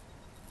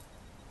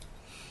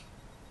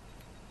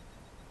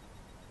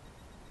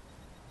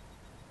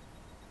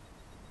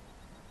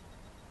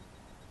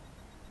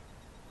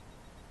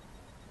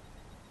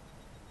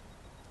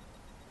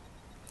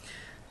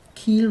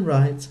 Keel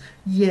writes,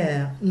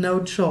 yeah,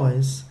 no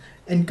choice.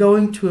 And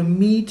going to a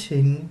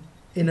meeting,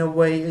 in a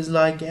way, is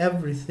like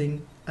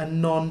everything, a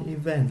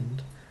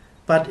non-event.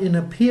 But in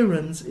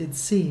appearance, it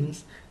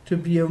seems to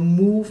be a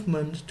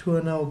movement to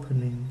an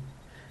opening.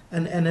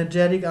 An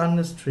energetic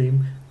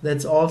understream,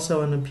 that's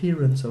also an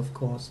appearance, of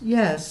course.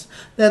 Yes,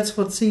 that's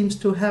what seems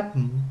to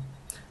happen.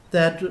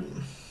 That,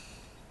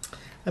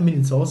 I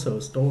mean, it's also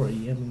a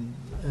story, I mean,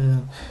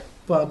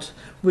 but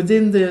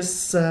within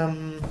this...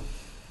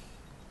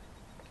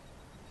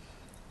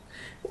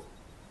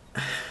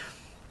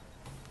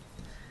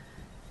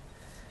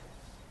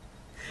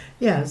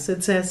 Yes,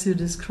 it's as you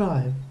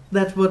describe.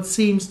 That's what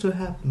seems to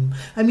happen.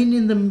 I mean,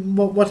 in the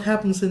what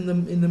happens in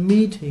the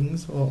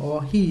meetings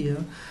or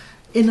here,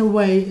 in a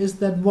way, is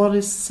that what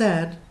is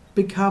said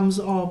becomes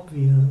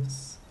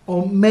obvious,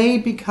 or may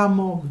become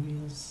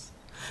obvious,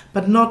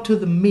 but not to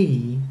the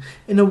me.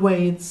 In a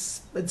way,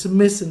 it's a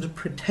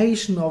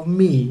misinterpretation of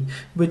me,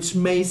 which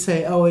may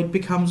say, oh, it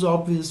becomes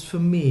obvious for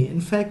me.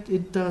 In fact,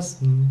 it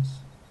doesn't.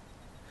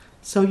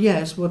 So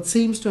yes, what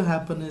seems to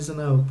happen is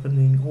an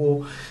opening,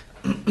 or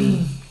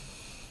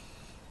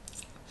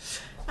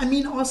I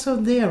mean, also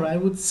there, I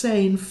would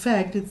say, in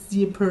fact, it's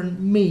the apparent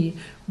me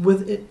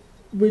with it,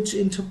 which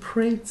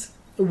interprets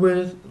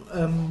with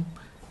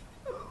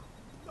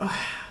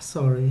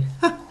sorry.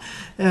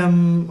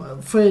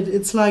 For it,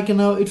 it's like, you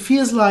know, it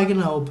feels like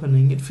an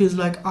opening. It feels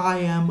like I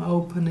am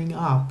opening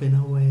up in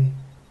a way.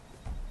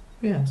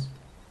 Yes.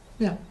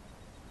 Yeah.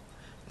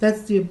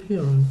 That's the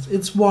appearance.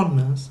 It's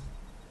oneness.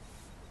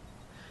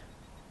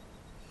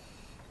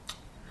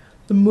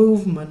 The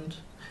movement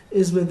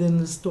is within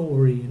the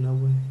story in a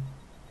way.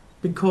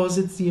 Because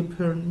it's the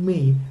apparent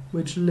me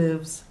which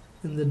lives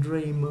in the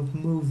dream of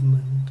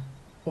movement,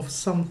 of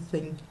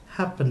something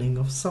happening,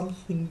 of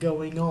something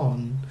going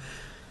on.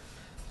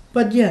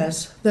 But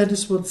yes, that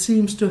is what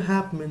seems to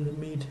happen in the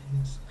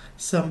meetings.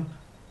 Some,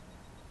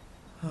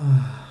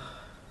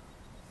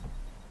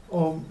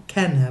 or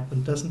can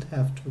happen, doesn't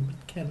have to, but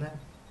can happen.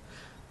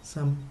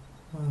 Some,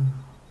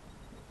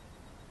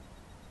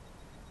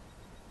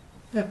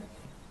 yeah.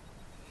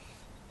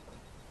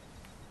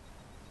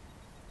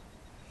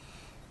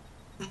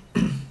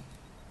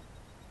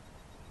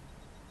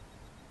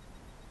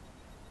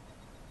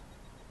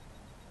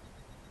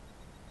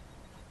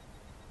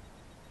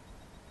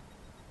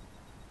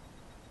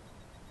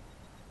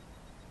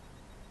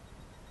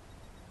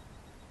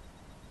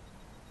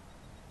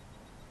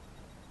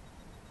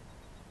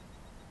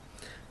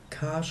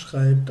 K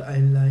schreibt, I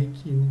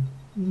like you.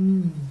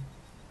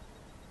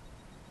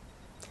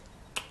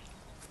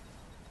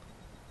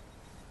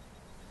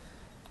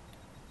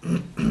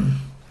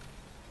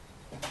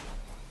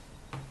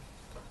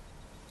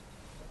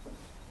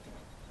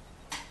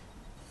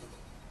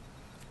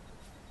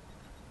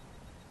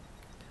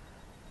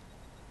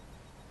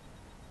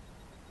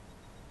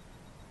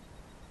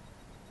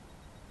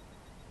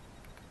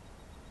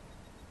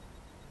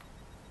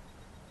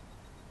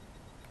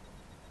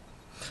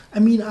 I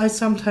mean, I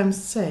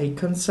sometimes say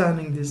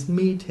concerning these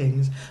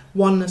meetings,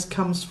 oneness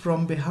comes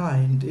from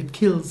behind. It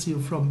kills you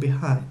from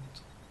behind.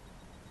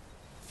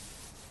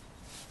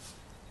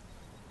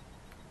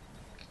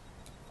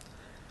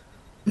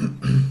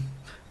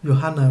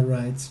 Johanna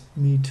writes,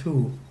 me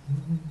too.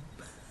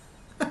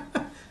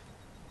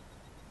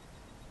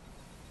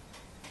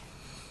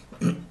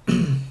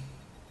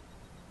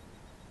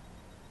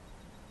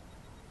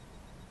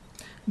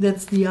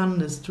 That's the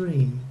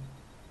understream.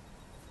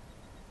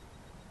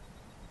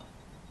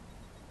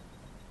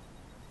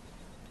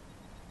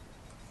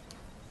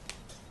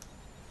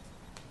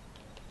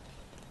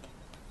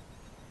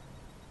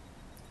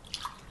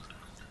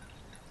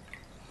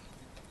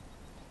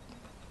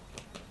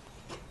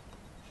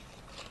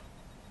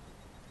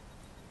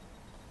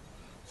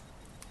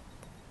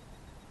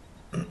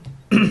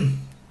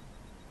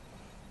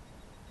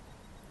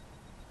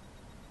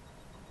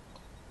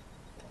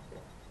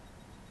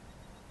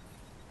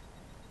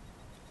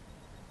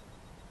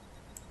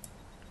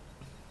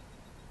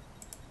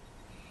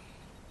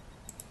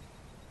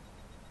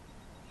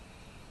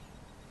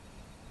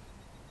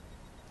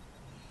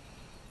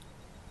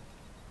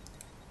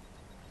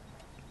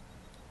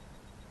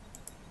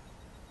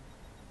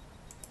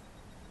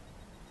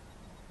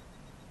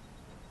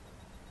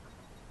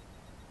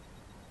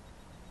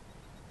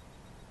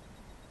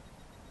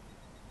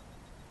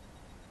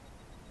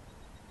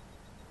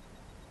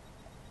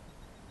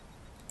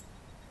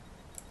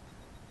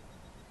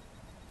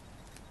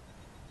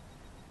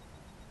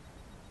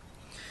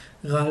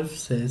 Ralph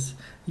says,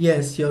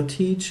 yes, your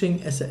teaching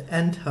is an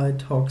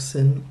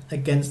antitoxin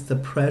against the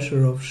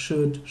pressure of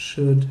should.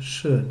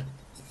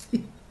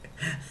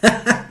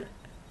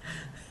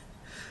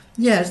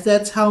 Yes,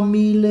 that's how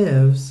me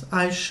lives.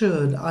 I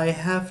should, I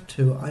have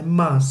to, I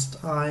must,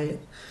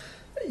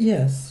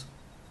 yes.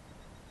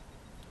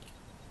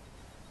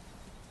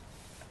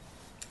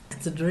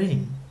 It's a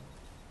dream.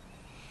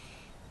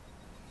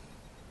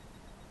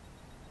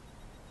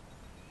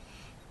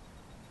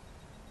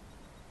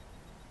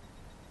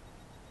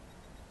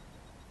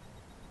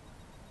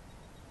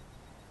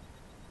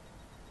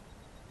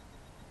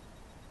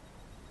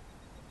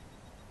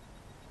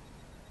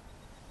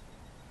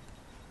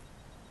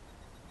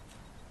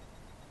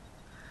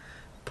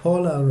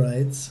 Paula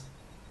writes,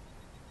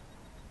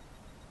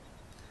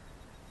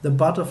 the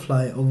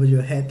butterfly over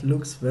your head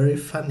looks very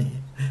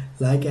funny,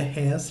 like a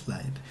hair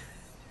slide.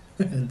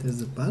 And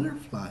there's a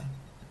butterfly.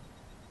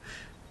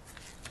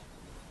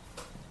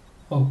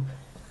 Oh.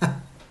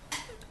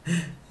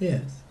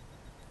 Yes.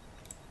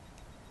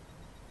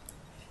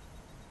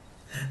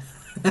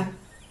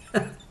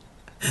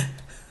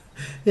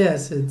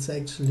 Yes, it's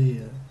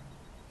actually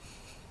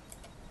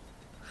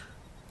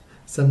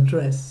some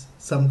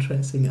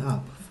dressing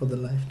up for the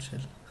live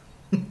chat.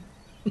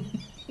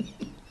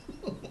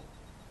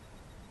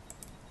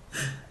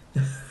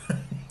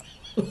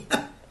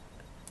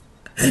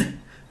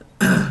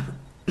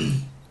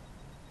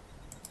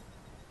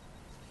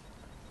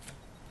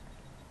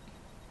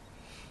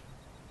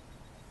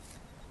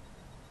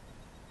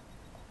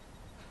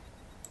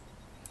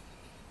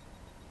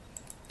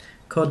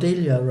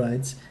 Cordelia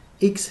writes,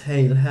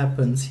 exhale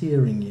happens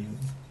hearing you.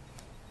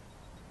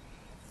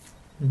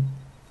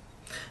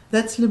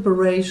 That's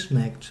liberation,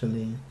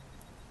 actually.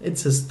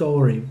 It's a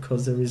story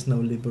because there is no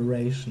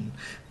liberation.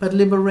 But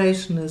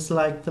liberation is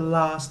like the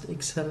last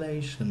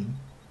exhalation.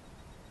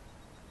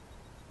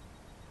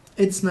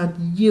 It's not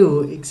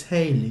you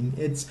exhaling,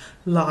 it's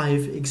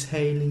life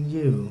exhaling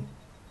you.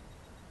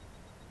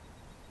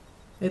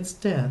 It's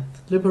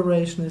death.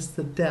 Liberation is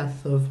the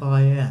death of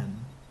I am.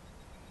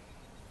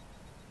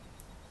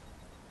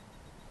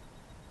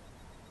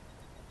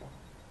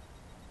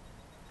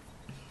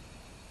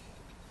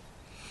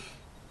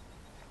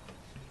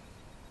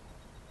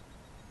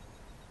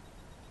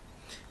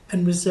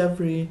 And with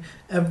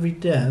every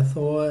death,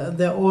 or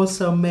there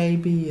also may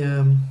be,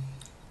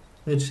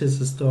 which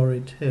is a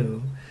story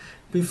too,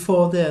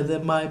 before there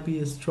might be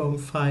a strong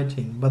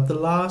fighting, but the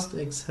last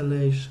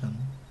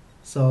exhalation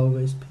is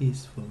always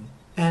peaceful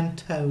and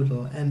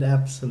total and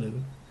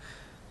absolute.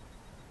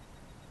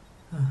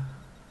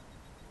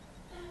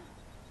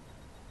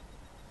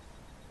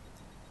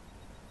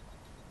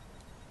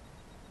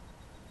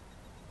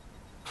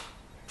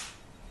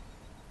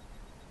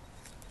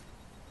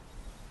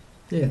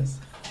 Yes.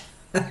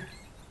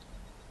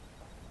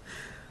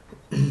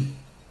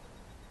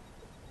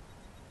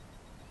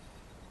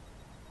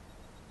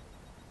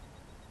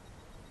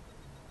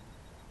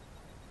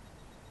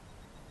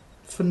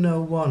 For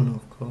no one,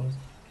 of course.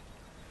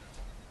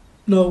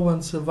 No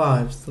one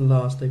survives the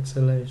last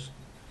exhalation.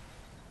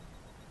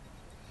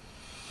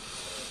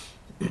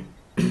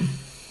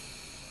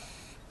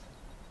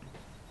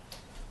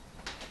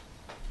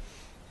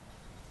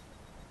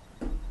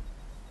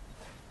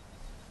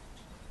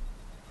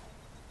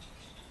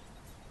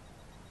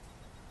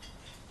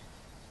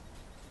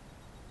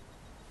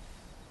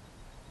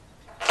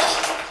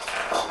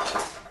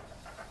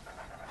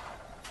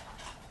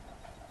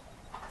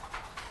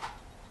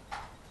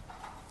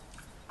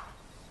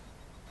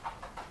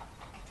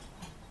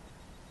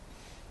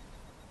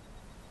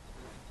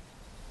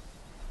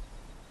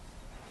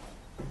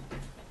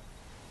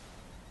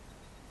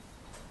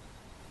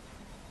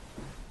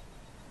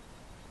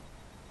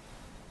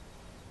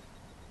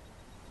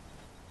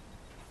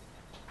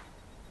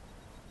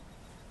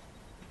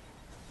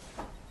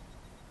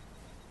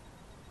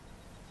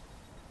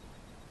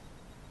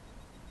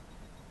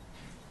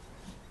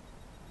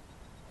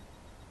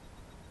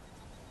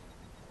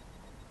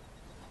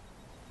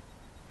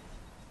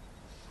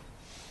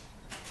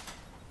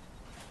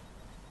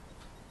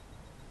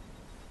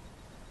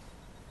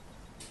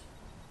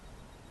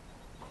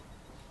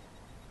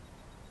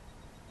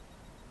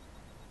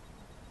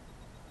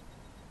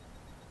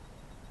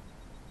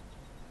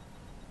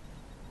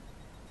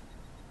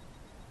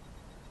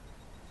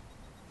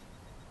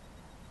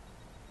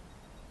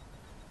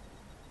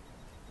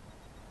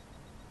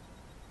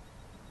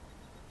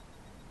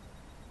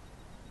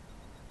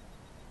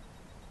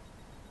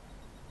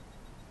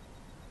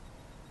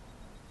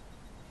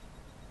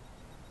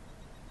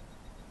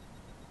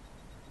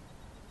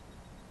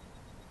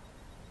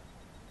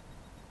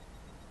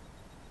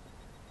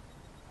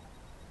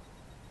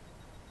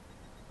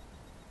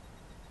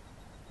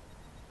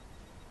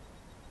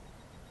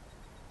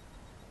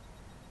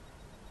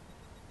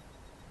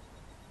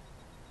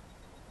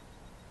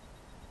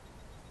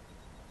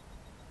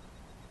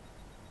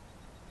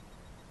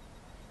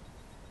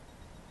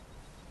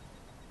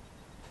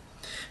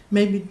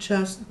 Maybe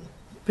just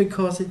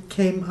because it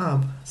came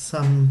up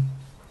some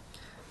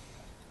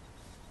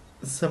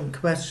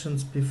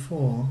questions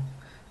before.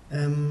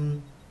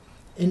 In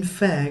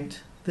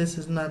fact, this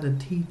is not a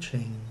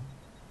teaching,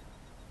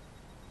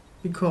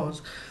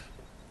 because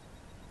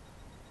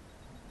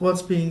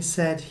what's being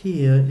said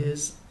here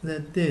is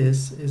that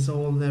this is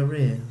all there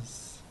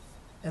is,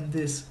 and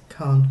this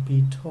can't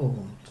be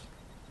taught,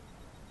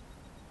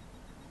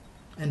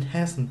 and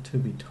hasn't to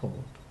be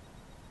taught.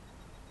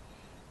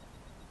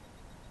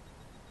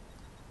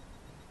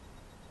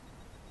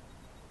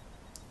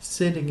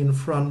 Sitting in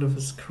front of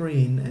a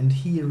screen and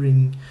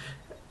hearing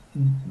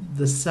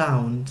the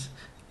sound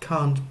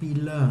can't be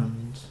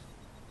learned,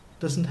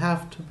 doesn't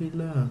have to be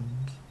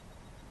learned.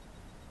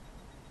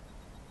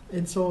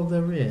 It's all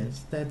there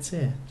is, that's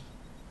it.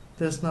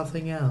 There's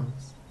nothing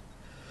else.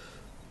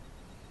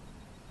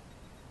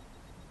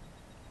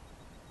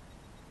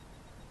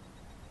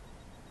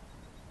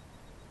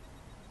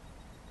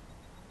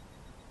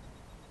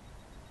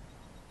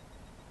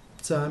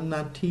 So I'm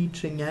not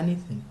teaching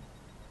anything.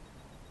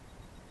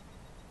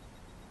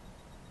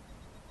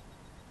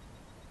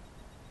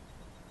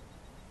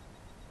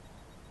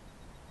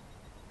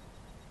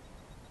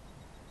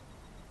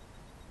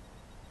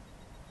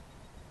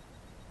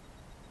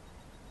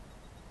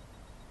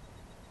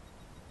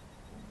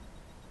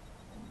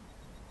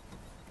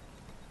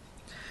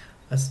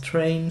 A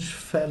strange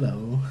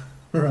fellow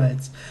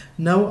writes,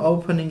 no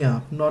opening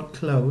up, not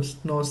closed,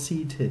 nor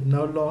seated,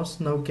 no loss,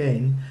 no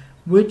gain.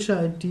 Which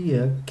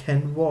idea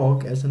can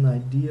walk as an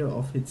idea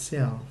of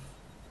itself?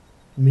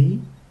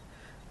 Me?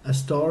 A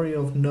story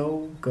of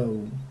no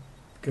go.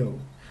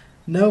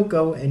 No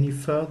go any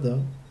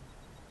further.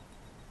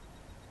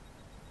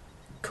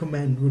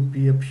 Comment would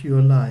be a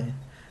pure lie.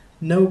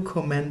 No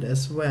comment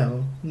as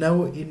well.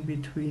 No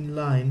in-between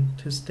line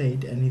to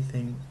state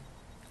anything.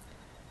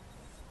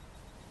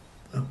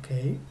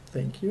 Okay,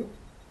 thank you.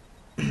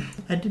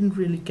 I didn't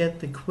really get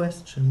the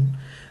question.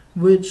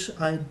 Which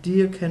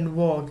idea can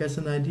walk as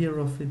an idea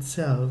of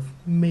itself?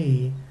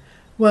 Me.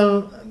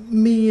 Well,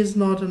 me is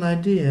not an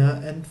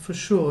idea, and for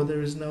sure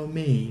there is no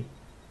me.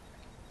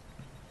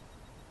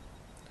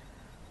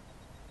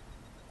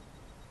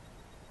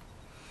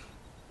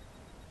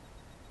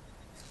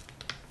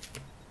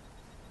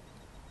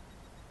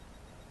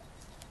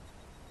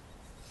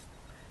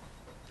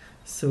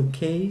 So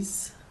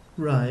Case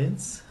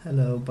writes,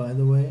 hello by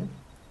the way,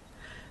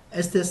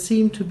 as there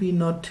seem to be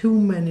not too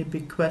many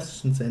big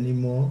questions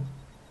anymore.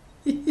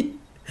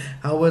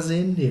 How was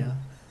India?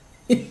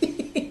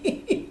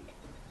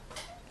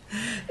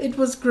 It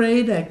was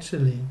great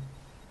actually.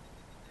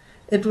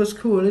 It was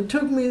cool. It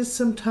took me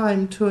some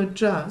time to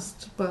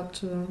adjust,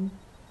 but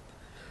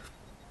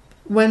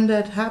when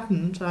that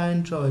happened, I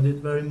enjoyed it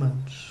very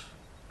much.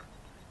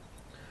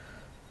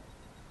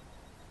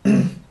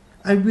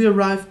 We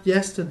arrived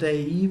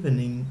yesterday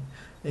evening.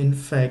 In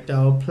fact,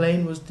 our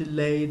plane was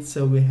delayed,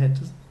 so we had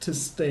to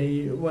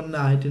stay one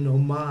night in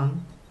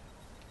Oman,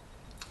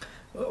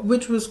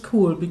 which was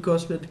cool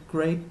because we had a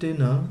great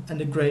dinner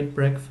and a great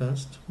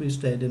breakfast. We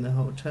stayed in a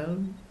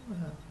hotel,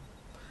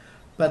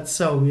 but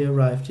so we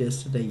arrived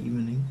yesterday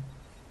evening.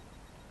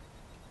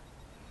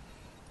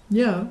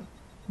 Yeah,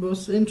 it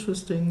was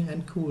interesting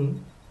and cool.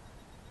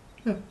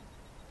 Yeah.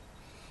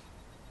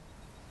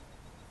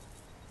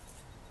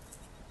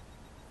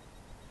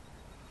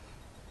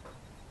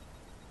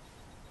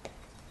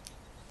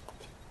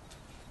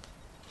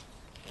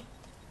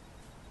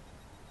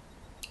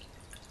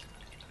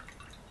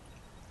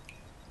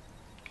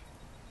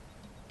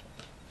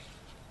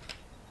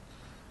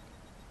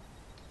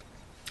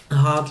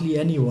 Hardly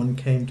anyone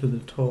came to the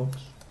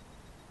talks,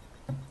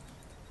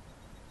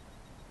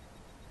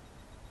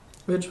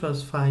 which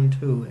was fine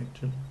too,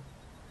 actually.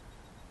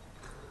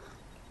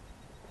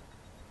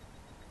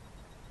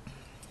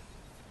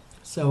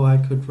 So I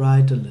could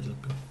write a little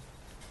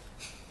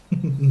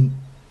bit.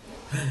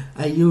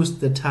 I used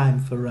the time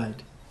for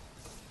writing.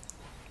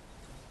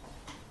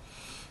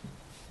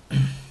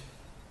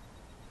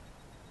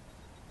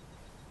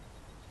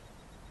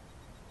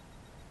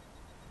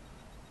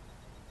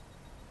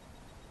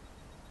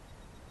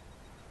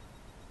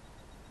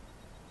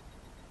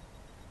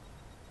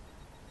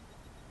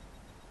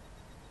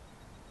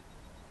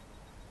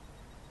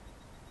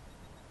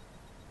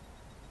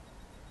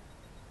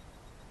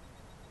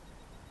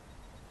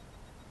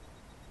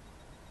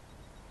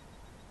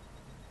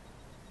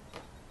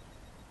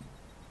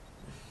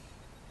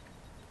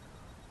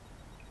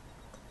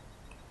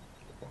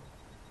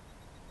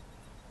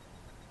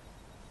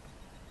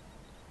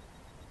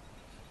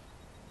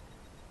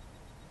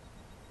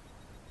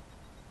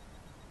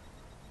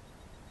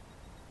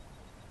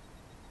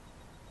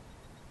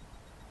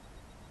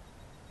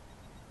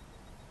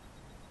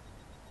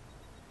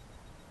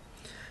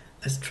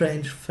 A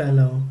strange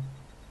fellow.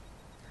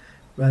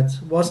 Right,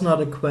 was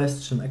not a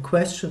question. A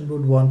question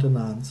would want an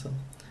answer.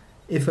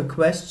 If a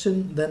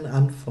question, then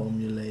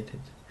unformulated.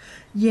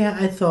 Yeah,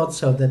 I thought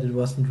so, that it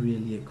wasn't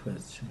really a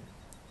question.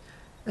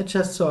 I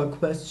just saw a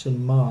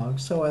question mark,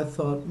 so I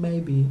thought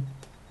maybe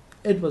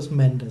it was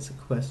meant as a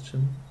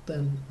question.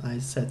 Then I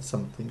said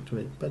something to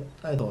it, but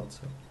I thought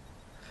so.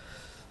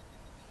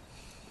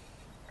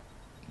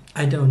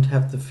 I don't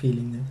have the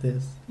feeling that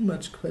there's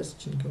much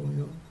question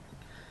going on.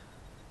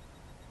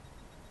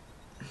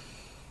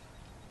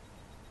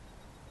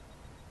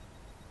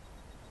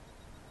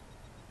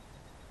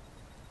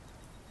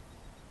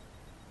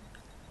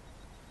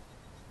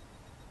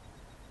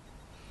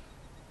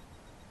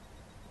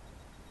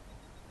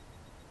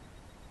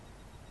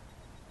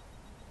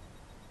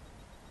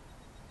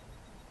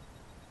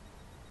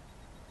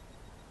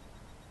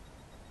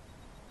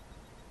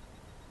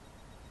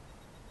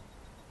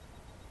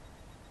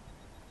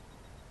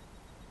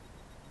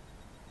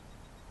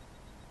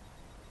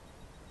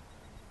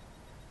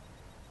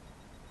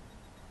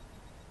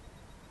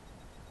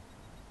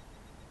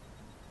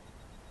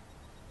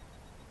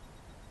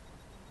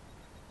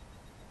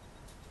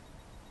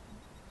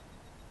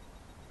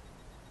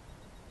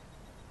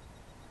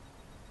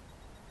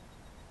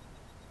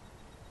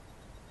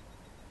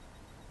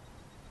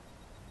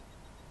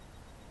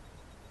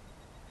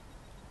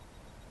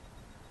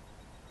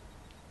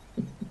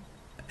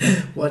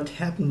 What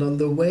happened on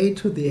the way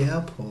to the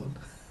airport?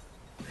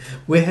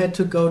 We had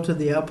to go to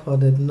the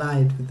airport at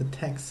night with a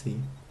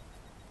taxi.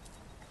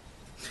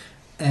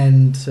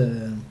 And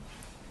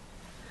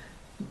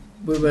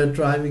we were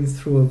driving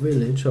through a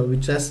village, or we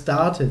just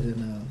started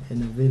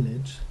in a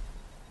village.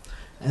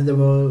 And there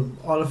were,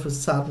 all of a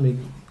sudden, we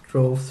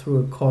drove through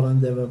a corner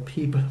and there were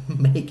people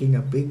making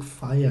a big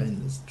fire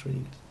in the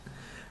street.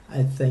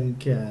 I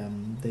think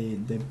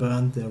they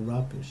burned their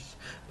rubbish,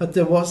 but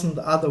there wasn't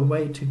another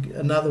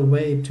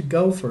way to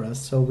go for us,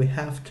 so we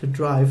have to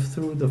drive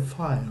through the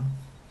fire.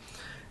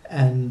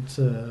 And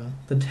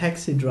the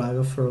taxi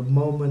driver for a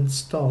moment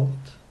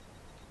stopped,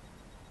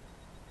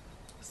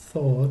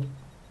 thought,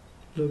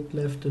 looked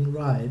left and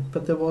right,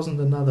 but there wasn't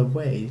another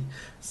way,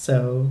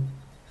 so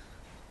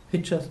he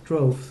just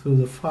drove through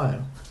the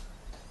fire.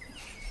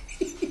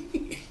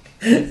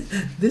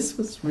 This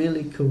was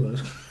really cool.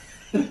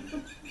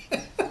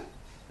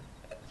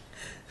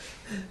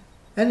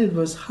 And it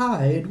was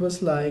high, it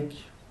was like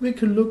we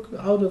could look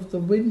out of the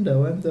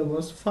window and there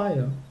was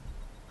fire.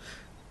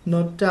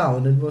 Not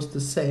down, it was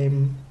the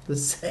same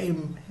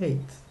height.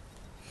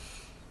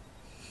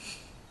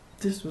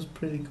 This was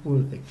pretty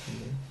cool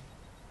actually.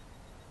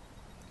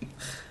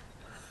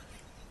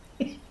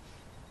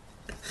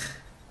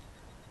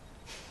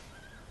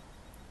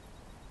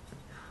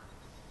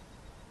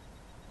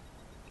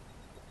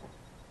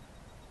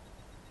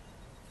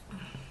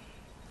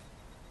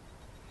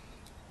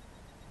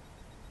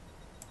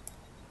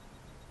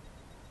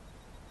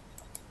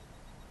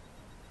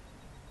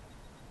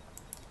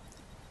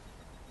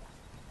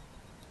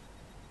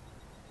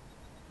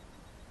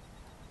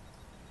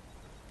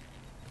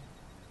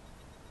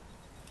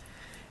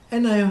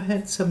 And I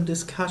had some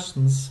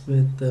discussions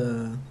with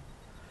the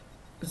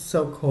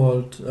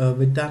so-called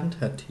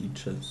Vedanta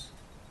teachers.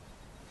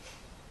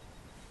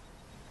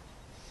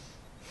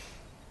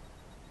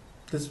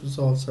 This was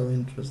also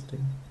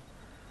interesting.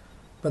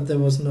 But there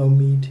was no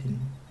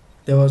meeting.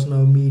 There was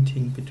no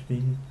meeting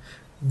between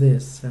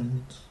this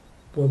and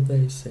what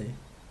they say.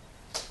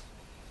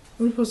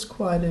 It was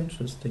quite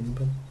interesting,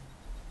 but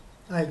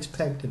I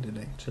expected it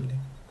actually.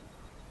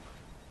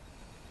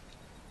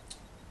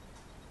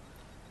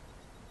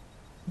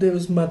 There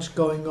is much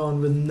going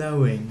on with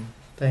knowing.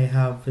 They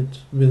have it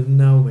with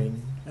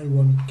knowing, and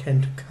one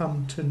can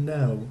come to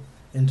know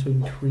and to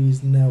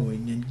increase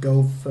knowing and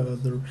go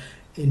further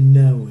in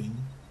knowing.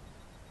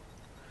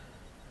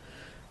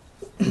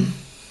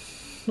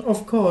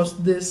 Of course,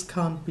 this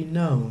can't be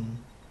known.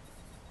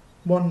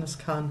 Oneness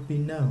can't be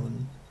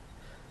known.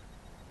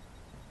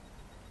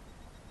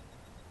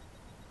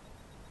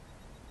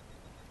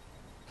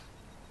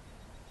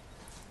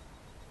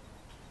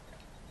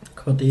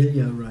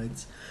 Cordelia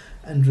writes,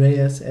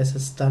 Andreas as a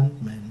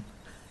stuntman.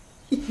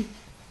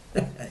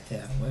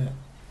 Yeah, well.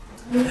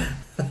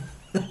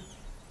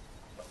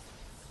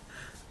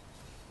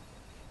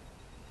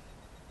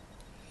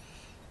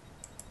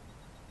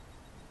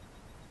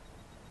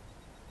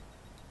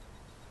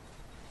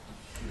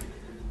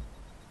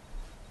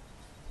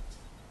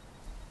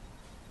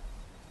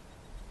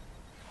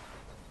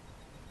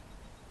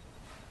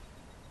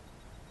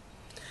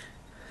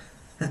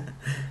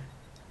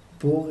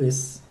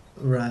 Boris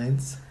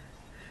writes,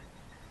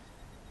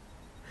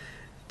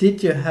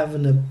 Did you have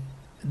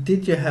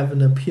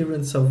an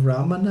appearance of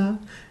Ramana?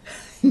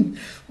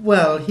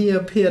 Well, he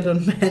appeared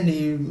on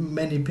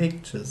many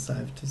pictures, I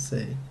have to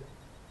say.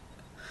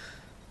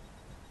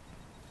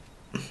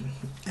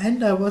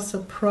 And I was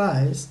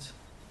surprised,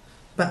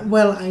 but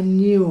well, I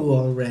knew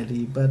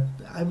already, but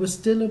I was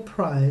still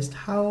surprised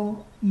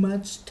how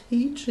much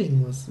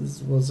teaching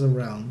was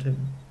around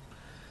him.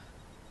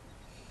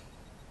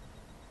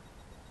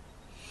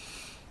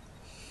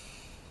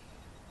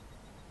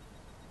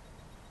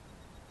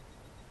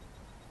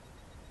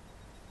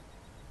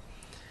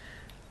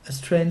 A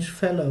strange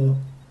fellow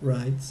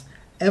writes,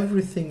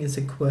 everything is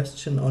a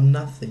question or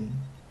nothing,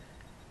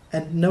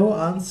 and no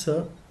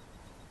answer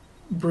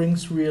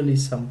brings really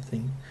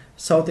something.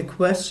 So the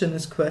question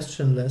is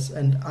questionless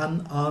and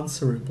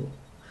unanswerable.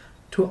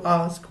 To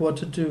ask what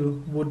to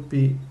do would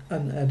be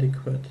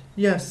inadequate.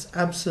 Yes,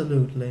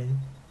 absolutely.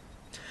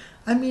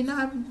 I mean,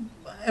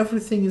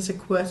 everything is a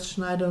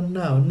question, I don't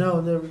know.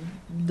 No,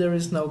 there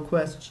is no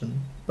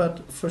question.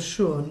 But for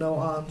sure, no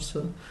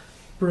answer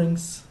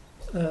brings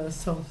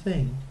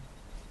something.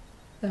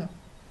 Yeah.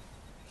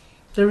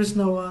 There is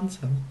no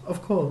answer.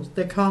 Of course,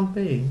 there can't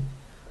be.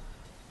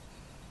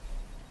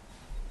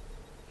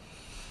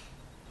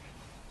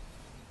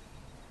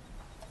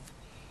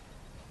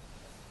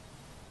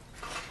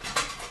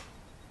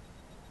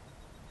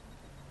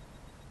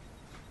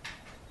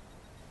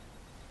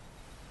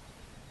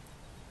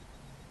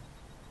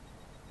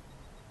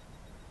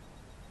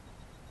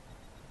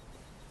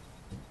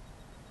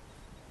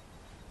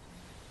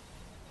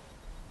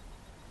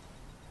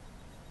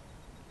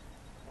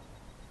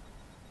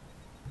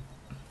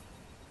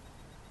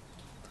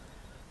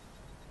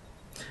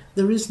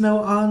 There is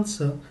no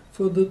answer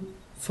for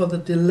the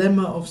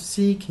dilemma of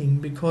seeking,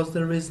 because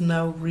there is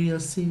no real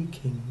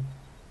seeking.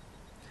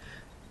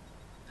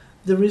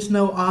 There is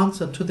no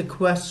answer to the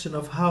question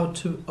of how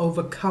to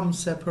overcome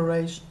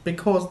separation,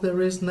 because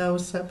there is no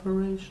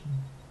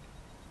separation.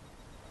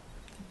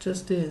 It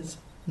just is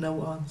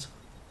no answer.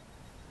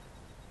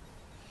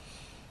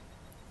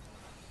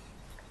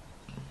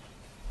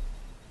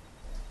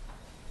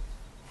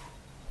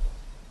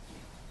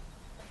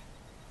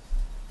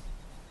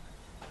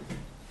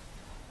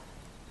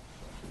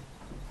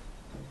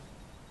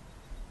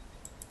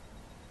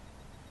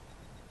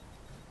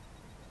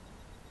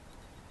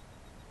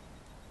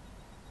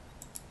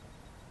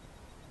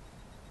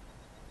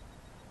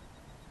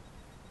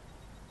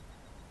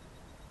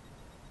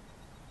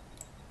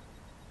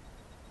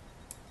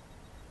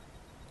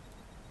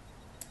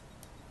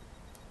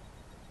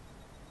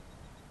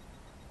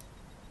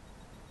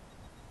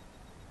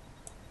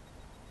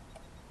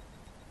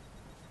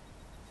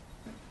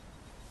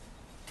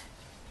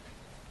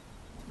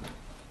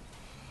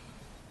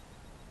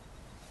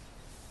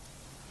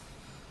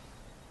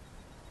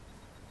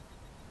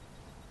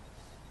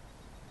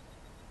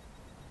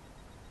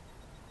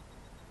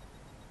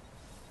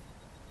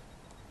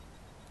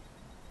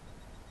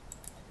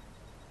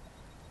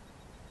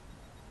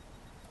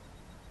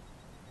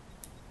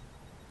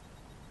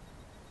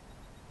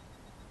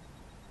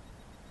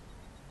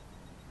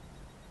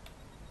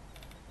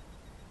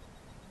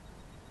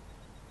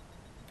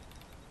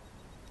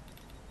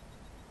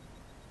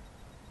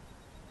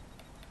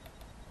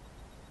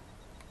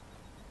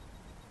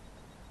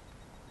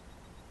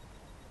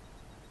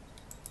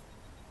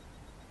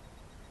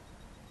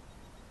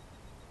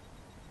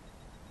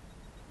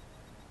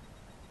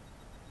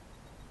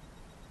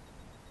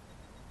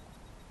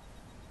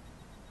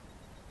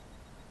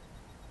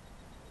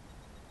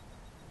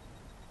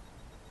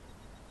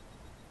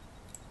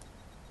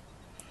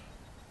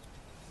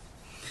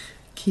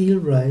 Keel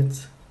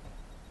writes,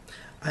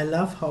 I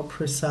love how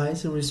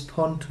precise you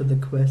respond to the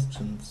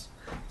questions.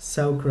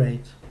 So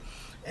great.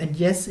 And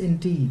yes,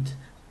 indeed,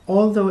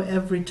 although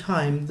every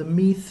time the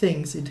me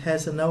thinks it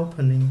has an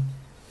opening,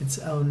 it's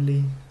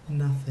only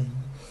nothing.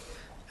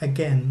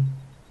 Again,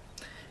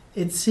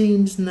 it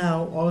seems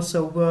now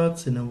also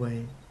words in a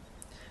way.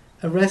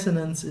 A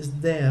resonance is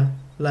there,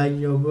 like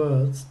your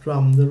words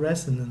drum the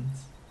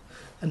resonance.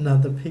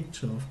 Another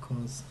picture, of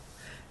course.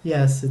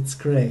 Yes, it's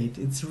great.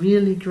 It's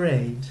really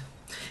great.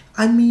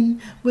 I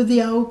mean, with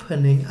the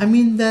opening, I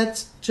mean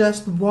that's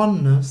just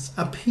oneness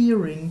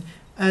appearing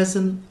as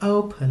an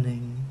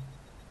opening.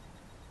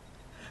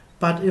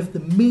 But if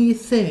the me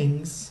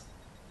thinks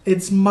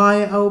it's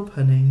my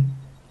opening,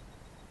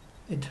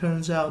 it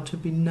turns out to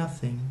be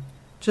nothing.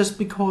 Just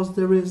because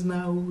there is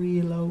no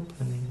real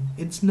opening.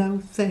 It's no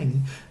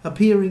thing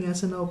appearing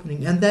as an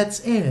opening. And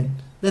that's it.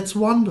 That's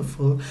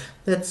wonderful.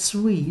 That's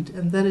sweet.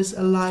 And that is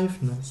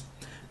aliveness.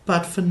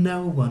 But for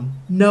no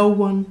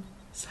one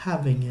is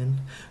having it.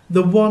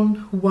 The one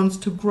who wants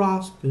to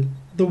grasp it.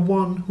 The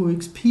one who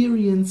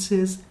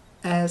experiences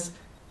as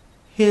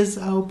his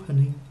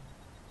opening.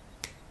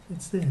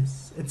 It's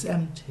this. It's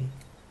empty.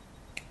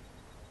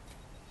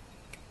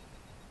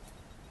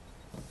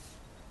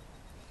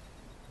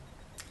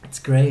 It's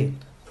great.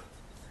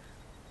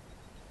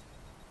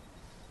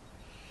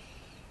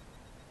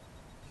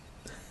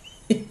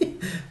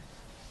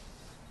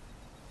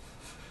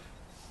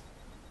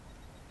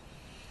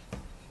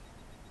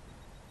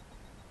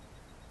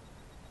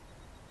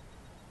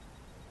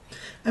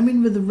 I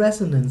mean, with the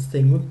resonance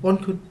thing, one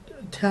could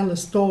tell a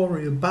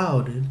story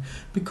about it,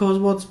 because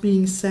what's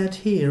being said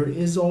here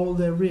is all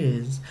there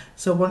is.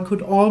 So one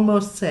could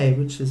almost say,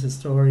 which is a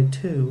story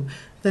too,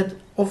 that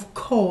of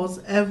course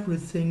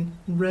everything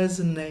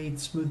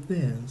resonates with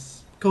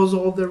this, because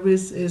all there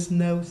is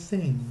no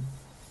thing.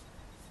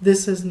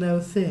 This is no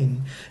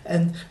thing.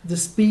 And the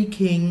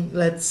speaking,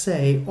 let's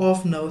say,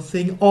 of no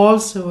thing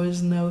also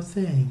is no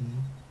thing.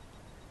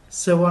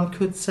 So one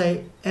could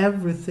say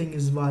everything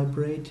is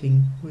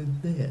vibrating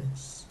with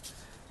this.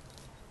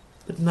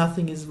 But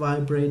nothing is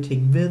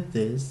vibrating with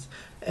this.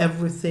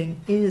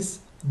 Everything is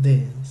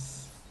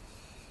this.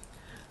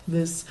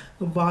 This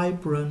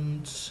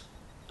vibrant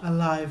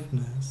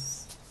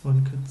aliveness,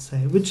 one could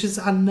say, which is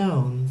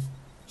unknown.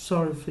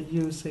 Sorry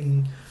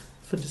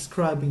for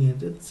describing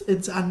it.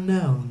 It's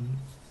unknown.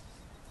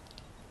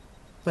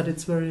 But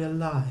it's very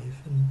alive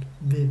and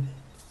vivid.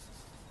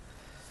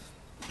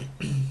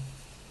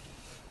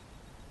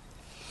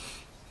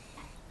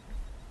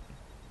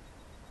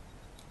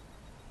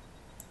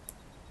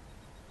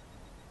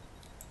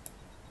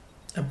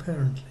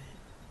 Apparently.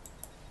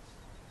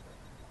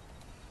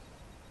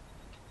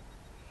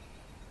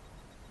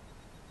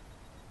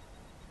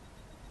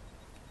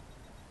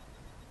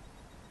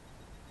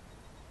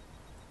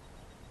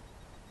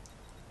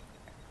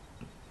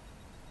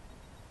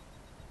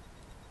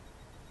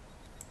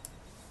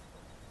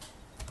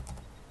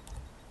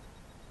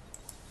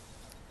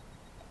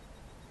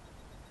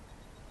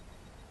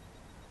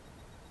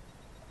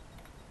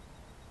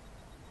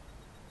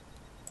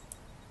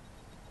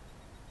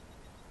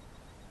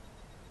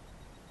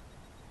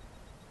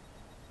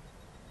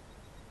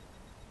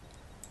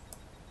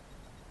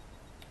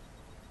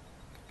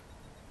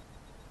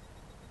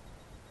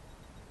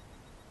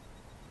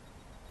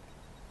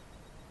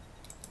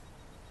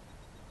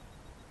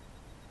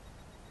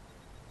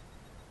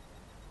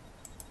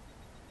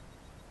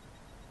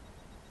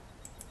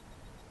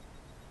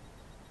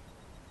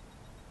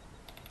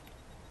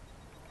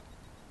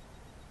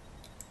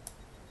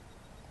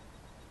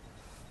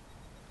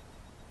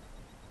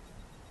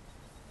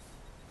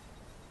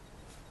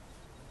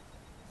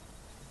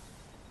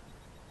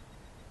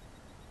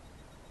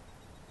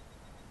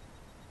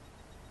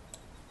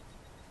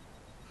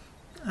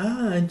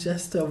 I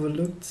just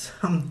overlooked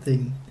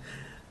something.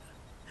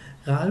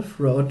 Ralph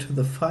wrote to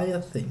the fire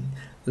thing.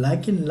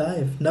 Like in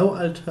life, no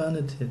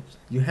alternatives.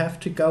 You have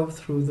to go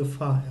through the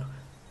fire.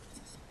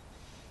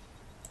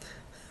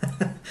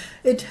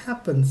 It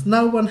happens.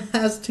 No one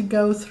has to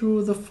go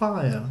through the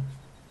fire.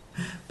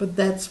 But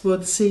that's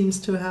what seems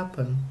to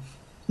happen.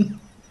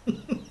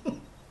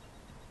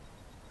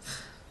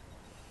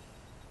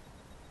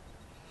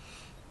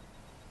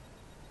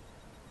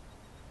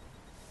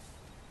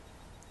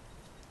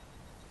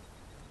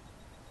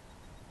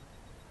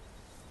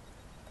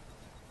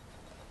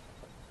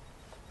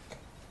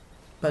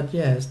 But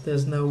yes,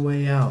 there's no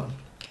way out.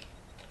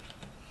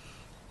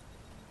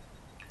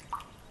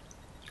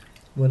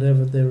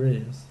 Whatever there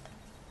is,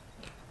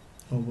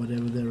 or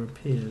whatever there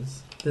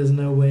appears, there's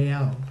no way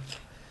out.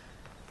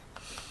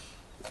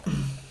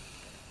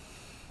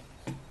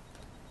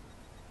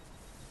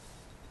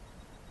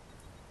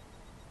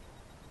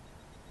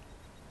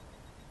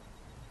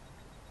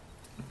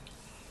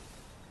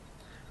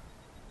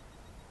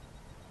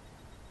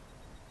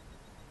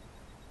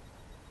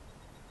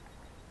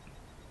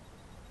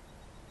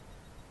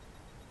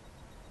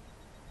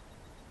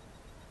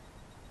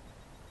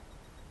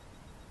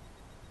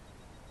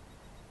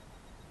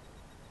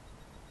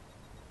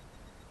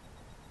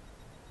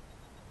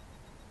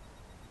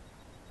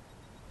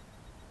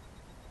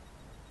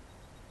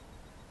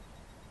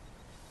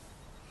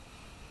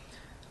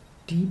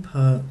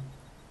 Deeper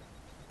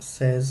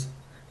says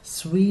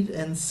sweet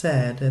and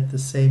sad at the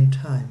same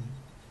time.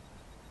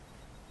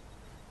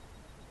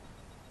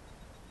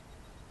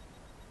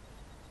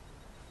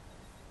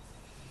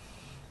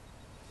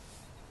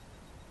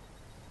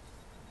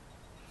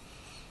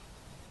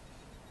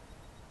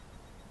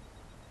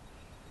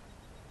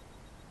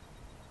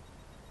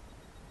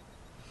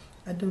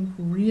 I don't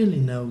really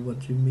know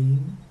what you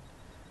mean.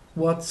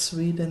 What's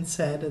sweet and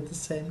sad at the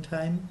same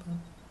time? But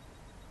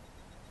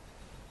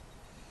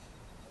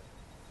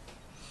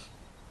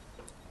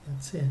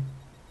that's it.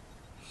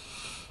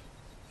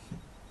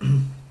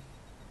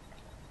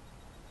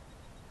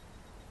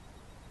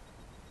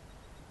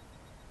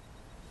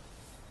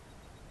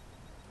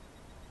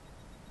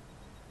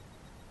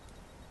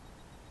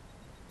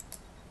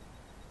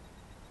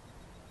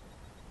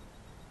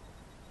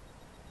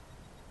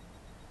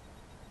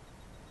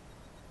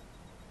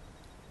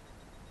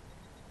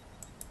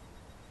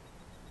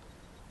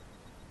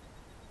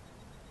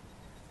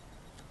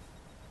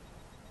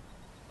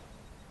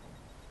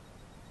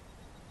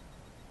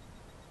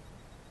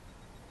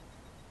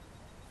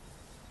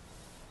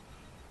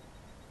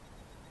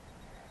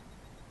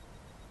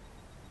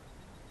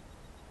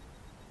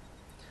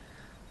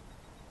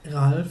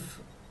 Ralph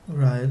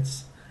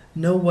writes,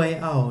 no way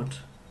out,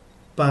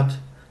 but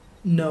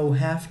no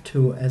have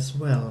to as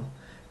well.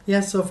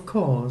 Yes, of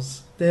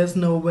course, there's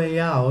no way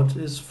out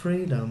is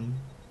freedom.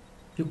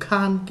 You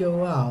can't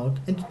go out,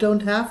 and you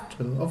don't have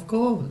to, of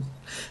course.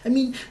 I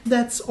mean,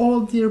 that's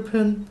all the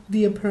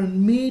apparent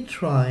me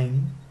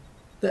trying.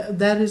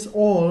 That is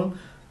all.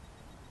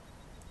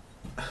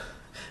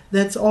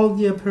 That's all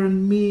the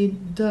apparent me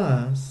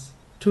does,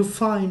 to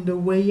find a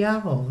way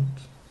out.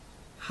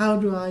 How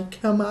do I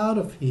come out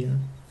of here?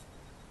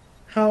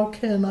 How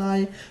can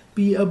I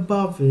be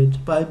above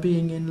it by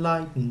being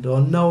enlightened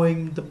or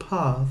knowing the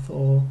path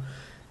or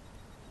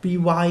be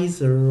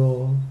wiser,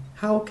 or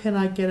how can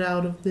I get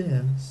out of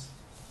this?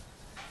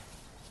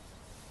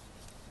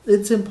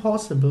 It's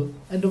impossible,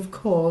 and of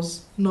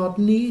course not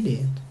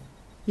needed.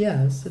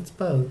 Yes, it's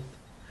both.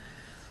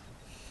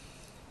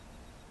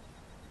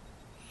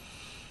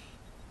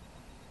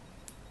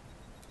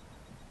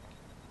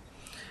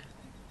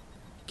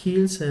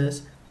 Keel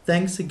says,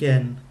 thanks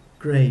again,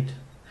 great.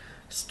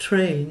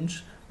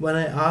 Strange, when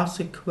I ask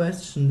a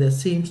question there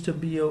seems to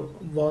be a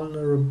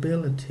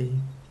vulnerability,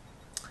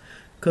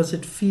 because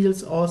it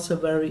feels also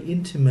very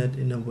intimate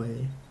in a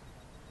way.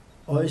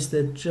 Or is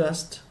that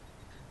just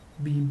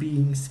me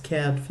being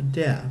scared for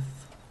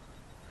death?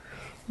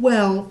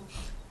 Well,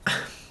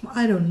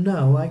 I don't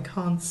know, I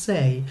can't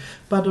say.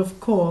 But of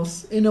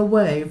course, in a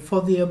way,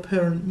 for the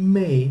apparent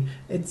me,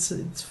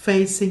 it's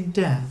facing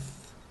death.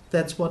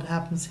 That's what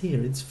happens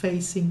here. It's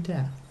facing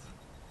death.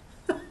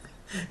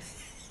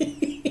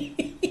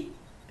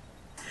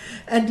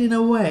 And in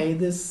a way,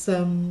 this,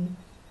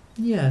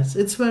 yes,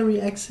 it's very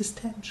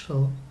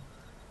existential.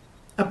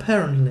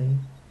 Apparently.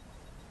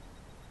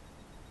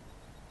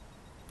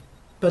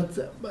 But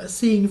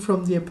seeing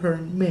from the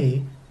apparent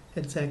me,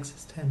 it's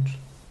existential.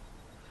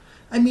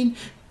 I mean,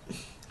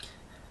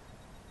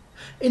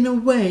 in a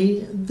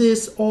way,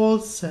 this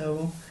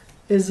also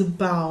is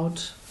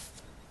about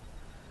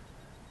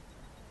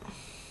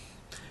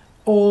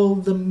all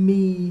the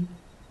me,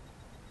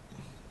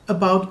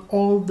 about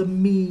all the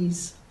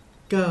me's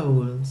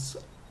goals,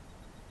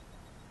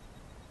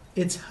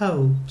 its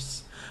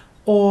hopes,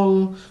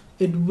 all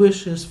it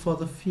wishes for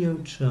the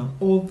future,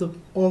 all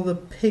the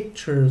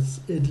pictures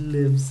it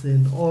lives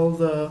in, all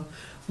the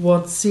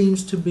what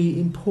seems to be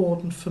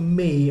important for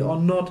me or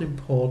not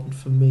important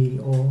for me,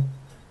 or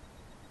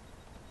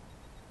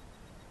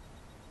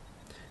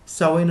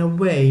so in a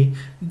way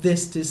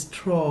this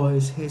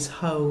destroys his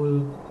whole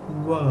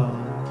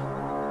world.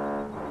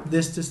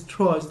 This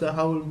destroys the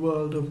whole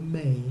world of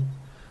me.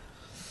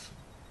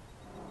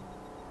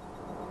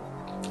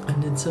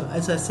 And it's,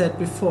 as I said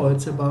before,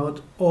 it's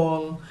about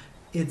all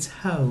its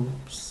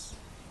hopes.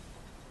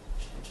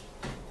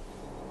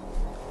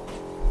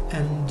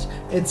 And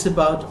it's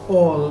about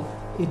all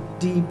it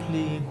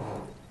deeply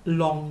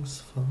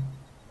longs for.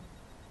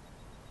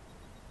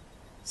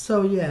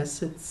 So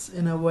yes, it's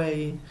in a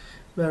way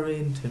very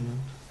intimate.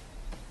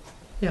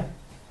 Yeah.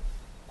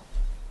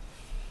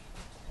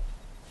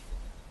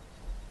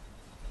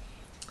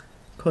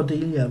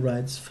 Cordelia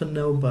writes, for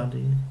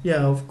nobody.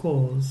 Yeah, of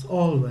course,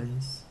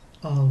 always,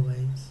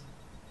 always.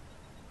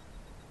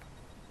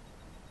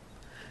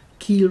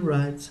 Keel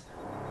writes,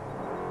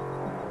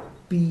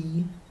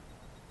 be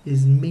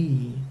is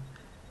me.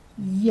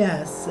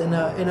 Yes, in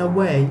a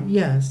way,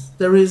 yes.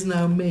 There is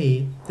no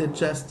me, there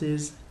just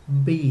is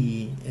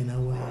be in a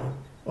way.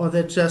 Or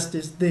there just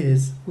is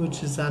this,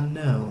 which is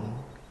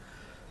unknown.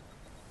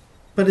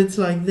 But it's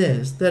like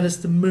this, that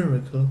is the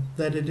miracle,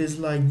 that it is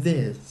like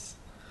this.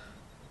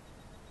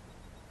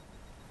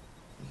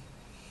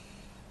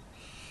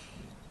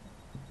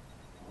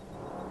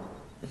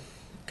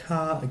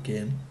 Car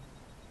again.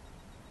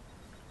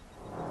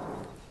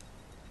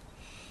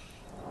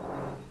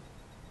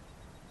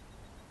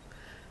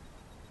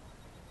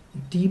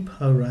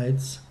 Deepa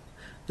writes,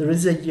 There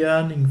is a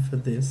yearning for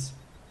this,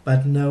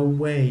 but no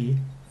way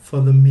for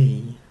the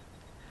me.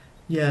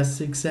 Yes,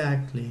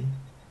 exactly.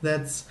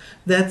 That's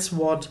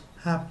what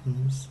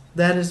happens.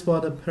 That is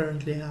what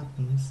apparently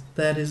happens.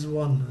 That is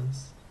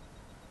oneness.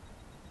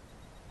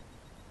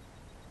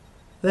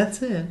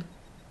 That's it.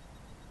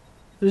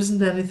 There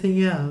isn't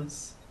anything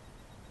else.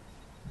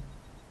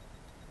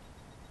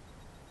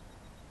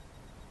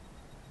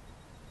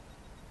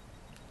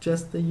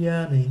 Just the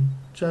yearning,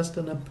 just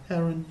an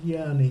apparent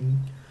yearning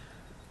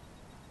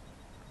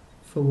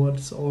for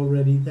what's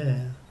already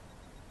there.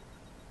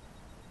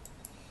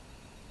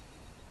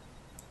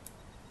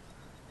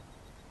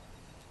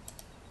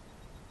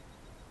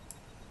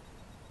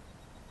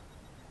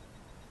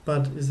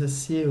 But is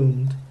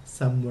assumed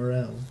somewhere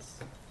else.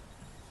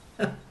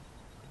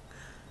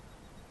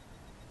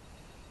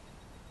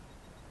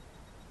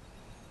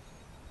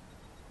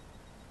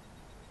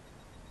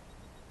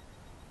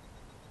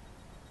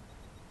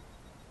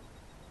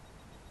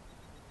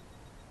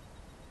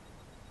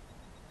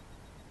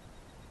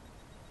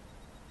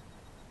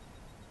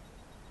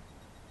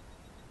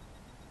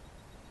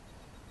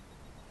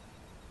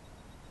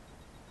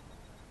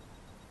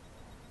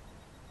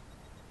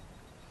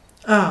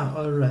 Ah,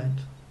 alright.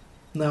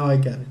 Now I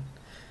get it.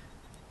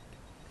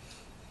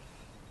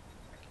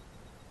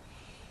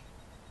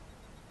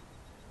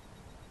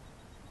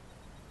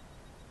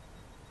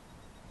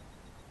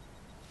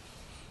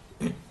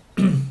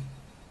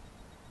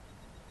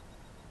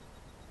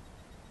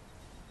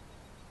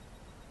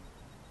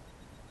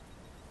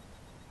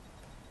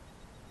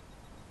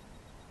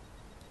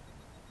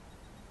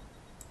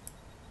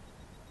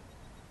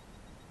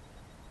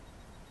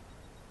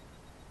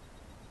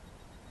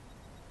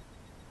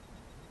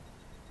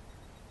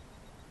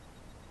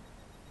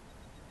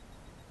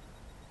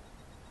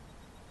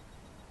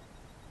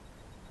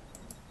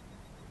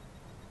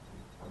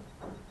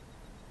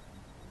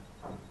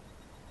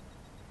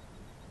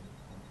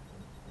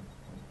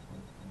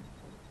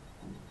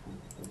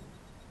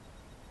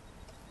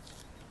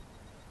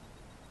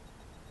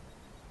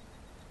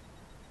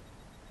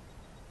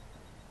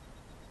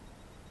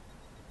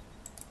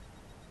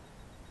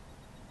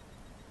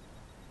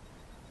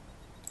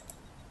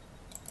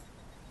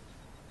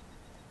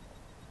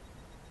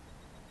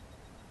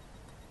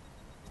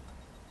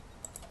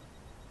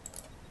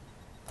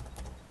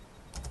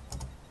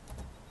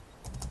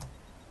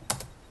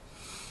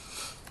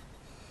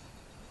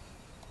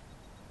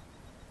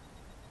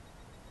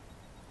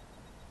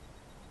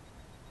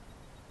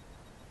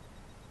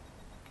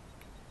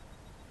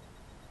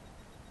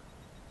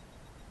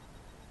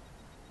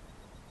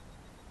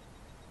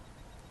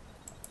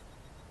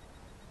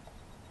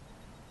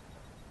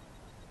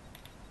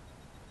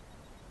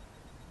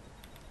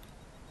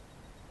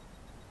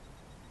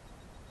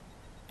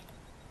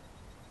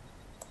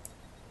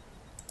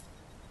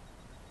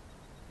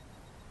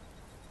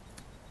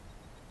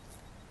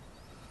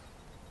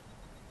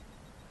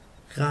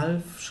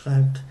 Ralf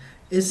schreibt,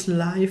 is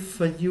life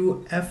for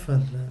you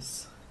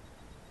effortless?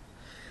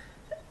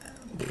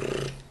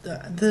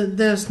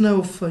 There's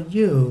no for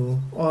you,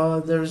 or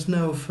there's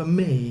no for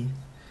me.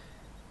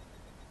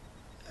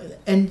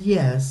 And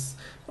yes,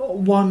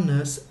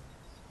 oneness,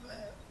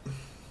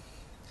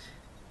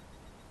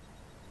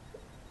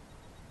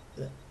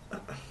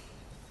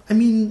 I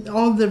mean,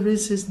 all there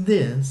is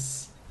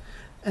this,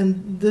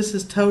 and this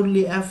is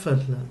totally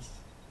effortless.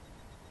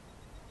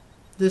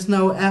 There's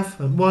no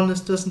effort. Oneness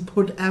doesn't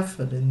put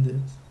effort in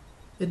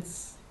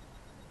this.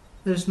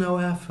 There's no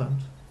effort.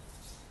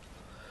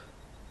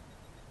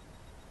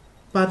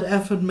 But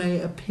effort may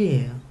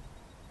appear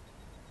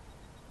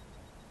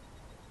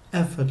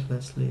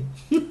effortlessly.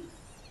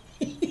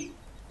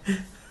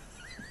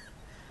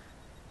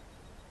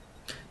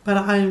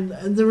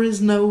 But there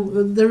is no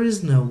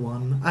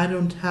one. I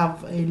don't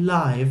have a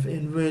life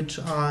in which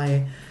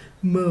I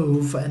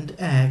move and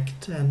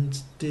act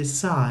and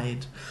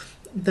decide.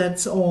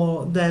 That's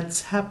all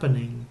that's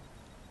happening.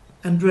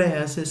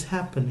 Andreas is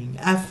happening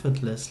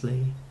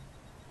effortlessly.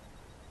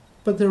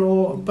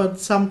 But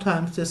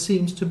sometimes there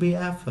seems to be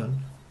effort.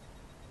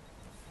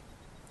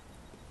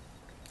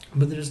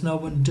 But there's no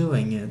one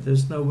doing it.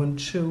 There's no one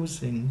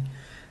choosing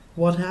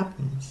what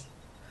happens.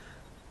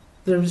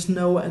 There is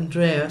no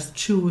Andreas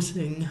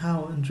choosing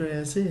how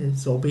Andreas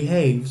is, or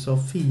behaves, or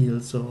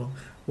feels, or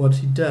what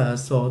he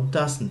does or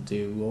doesn't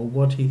do, or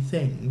what he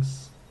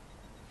thinks.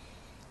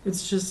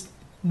 It's just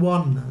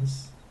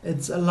oneness.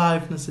 It's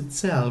aliveness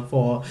itself,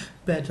 or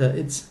better,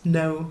 it's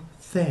no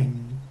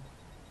thing.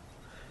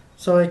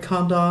 So I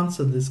can't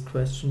answer this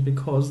question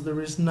because there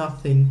is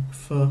nothing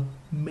for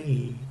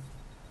me.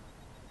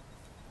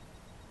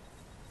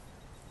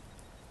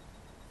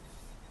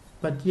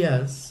 But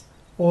yes,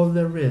 all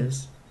there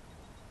is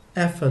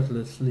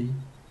effortlessly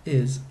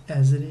is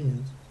as it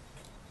is.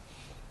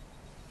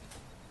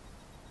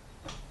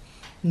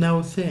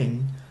 No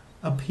thing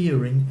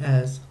appearing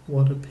as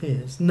what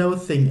appears. No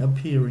thing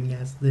appearing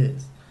as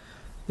this.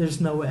 There's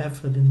no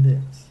effort in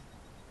this.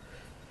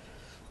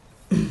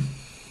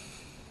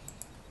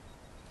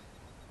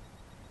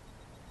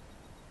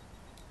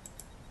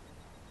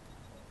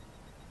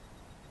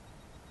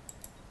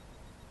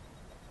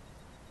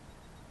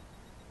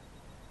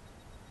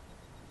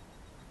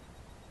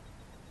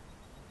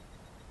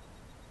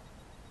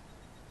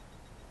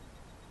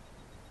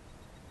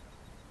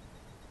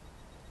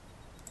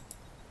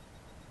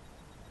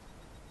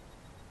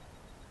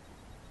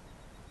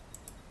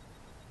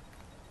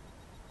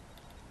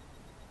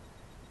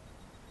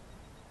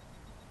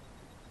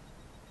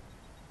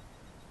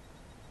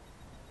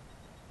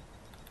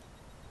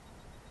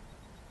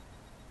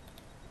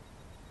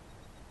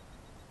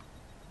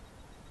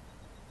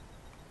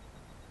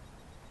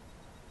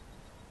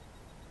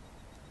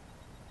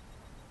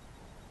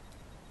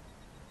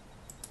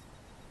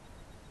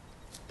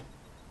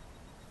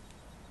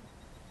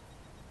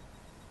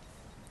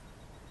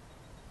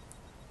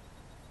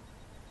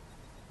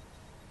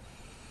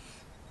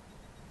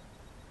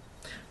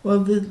 Well,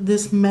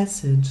 this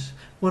message,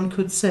 one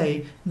could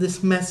say,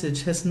 this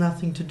message has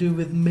nothing to do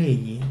with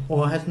me,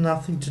 or has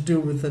nothing to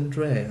do with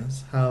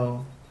Andreas,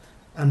 how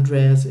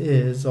Andreas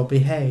is or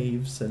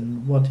behaves,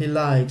 and what he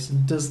likes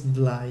and doesn't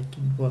like,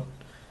 and what.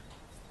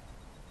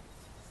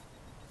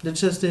 There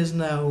just is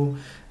no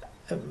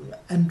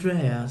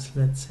Andreas,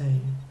 let's say.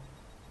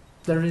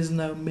 There is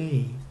no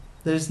me.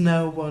 There is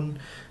no one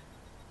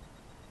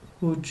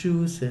who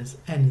chooses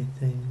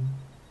anything.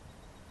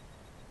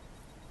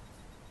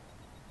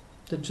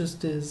 There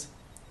just is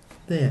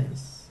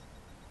this.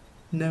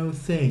 No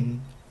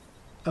thing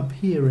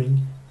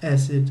appearing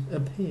as it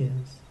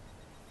appears.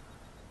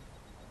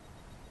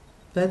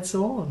 That's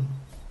all.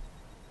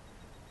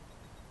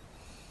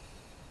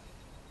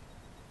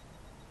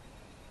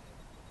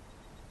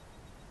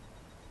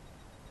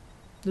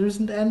 There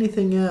isn't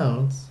anything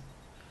else.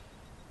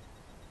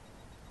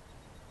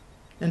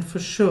 And for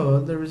sure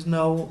there is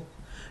no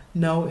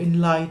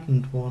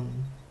enlightened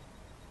one.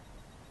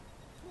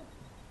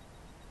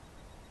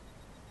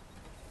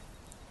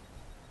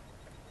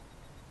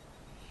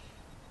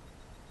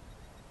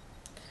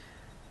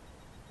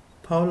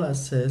 Paula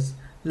says,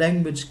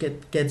 language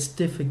gets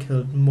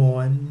difficult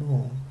more and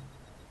more.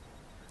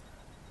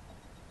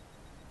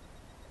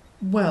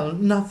 Well,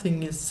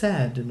 nothing is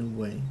said in a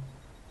way.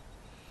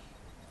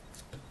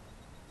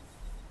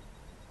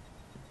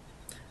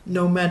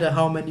 No matter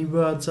how many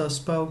words are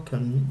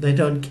spoken, they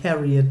don't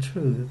carry a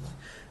truth.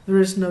 There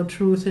is no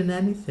truth in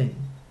anything.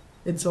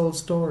 It's all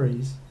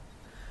stories.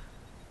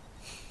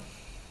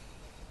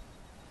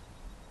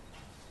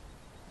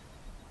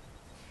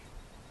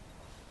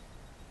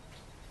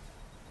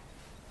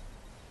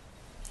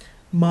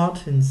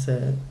 Martin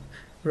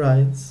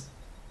writes,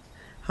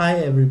 "Hi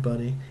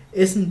everybody.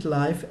 Isn't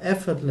life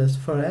effortless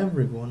for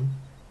everyone?"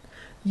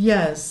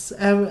 Yes,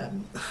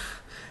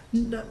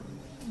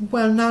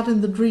 well, not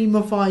in the dream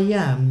of I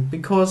am,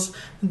 because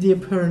the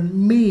apparent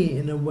me,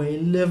 in a way,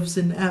 lives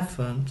in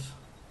effort.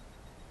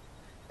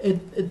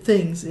 It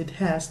thinks it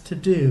has to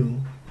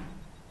do.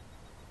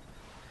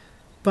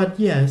 But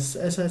yes,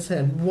 as I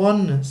said,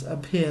 oneness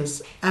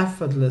appears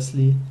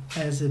effortlessly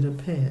as it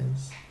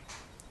appears.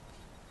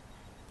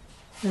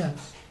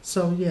 Yes,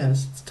 so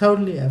yes, it's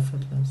totally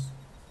effortless.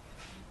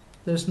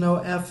 There's no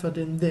effort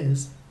in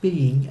this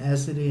being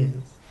as it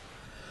is.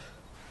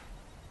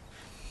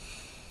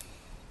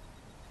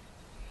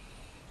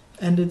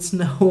 And it's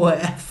no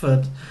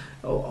effort.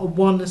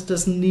 Oneness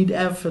doesn't need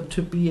effort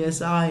to be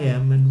as I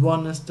am, and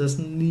oneness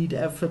doesn't need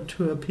effort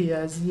to appear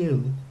as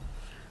you,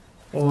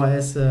 or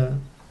as a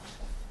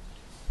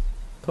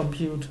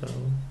computer.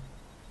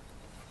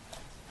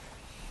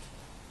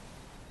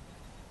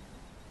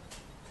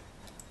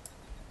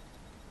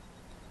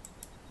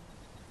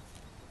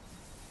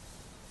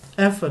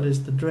 Effort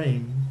is the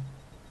dream.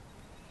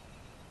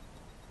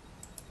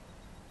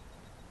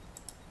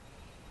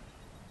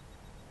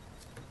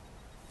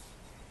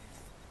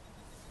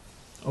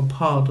 Or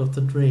part of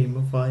the dream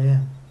of I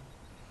am.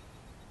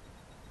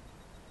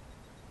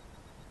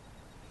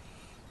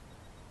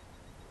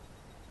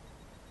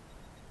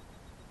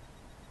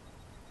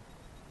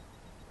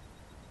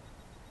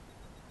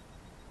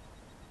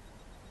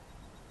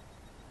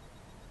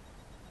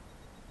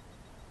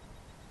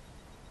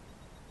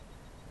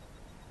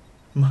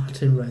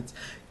 Martin writes,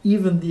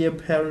 even the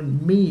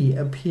apparent me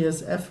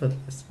appears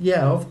effortless.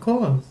 Yeah, of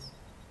course.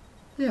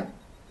 Yeah,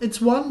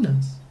 it's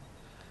oneness.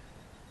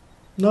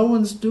 No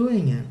one's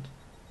doing it.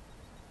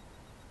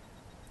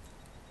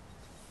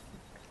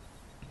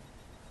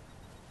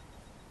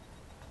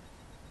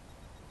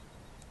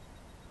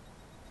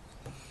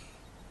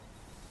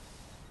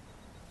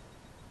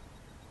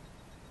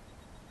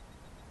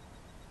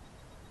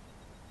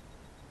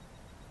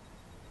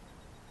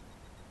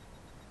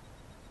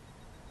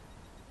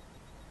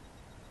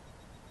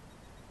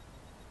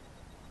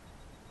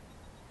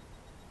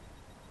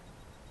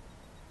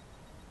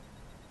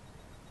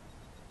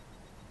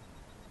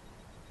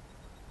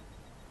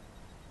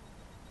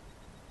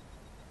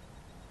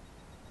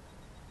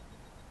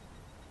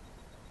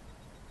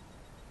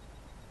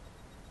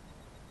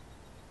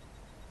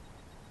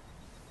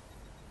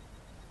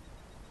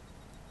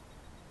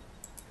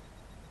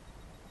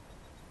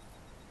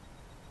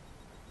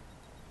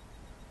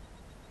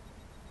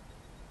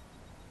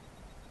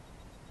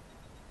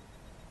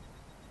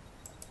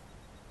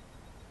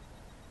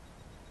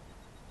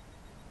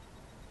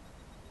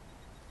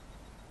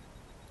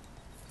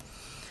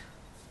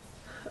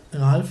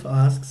 Ralph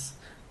asks,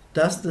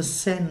 does the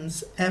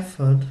sense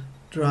effort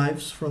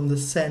drives from the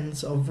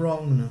sense of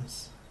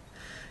wrongness?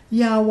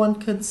 Yeah,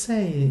 one could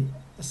say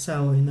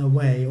so in a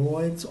way,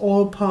 or it's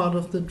all part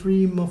of the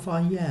dream of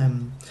I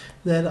am,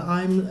 that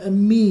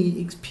me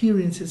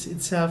experiences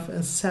itself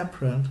as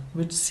separate,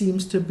 which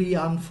seems to be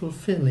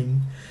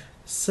unfulfilling.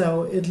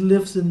 So it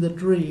lives in the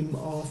dream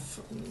of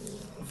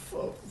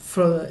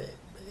for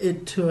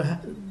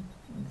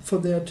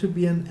there to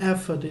be an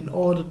effort in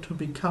order to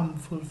become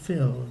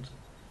fulfilled.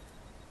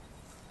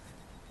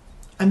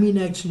 I mean,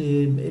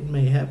 actually, it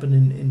may happen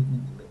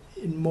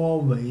in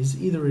more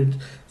ways. Either it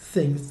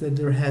thinks that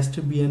there has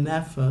to be an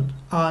effort,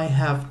 I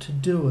have to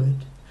do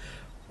it,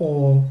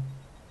 or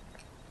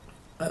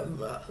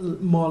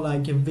more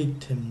like a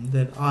victim,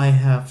 that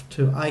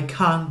I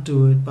can't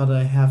do it, but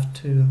I have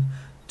to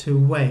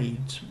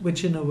wait,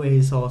 which in a way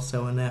is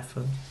also an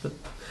effort. But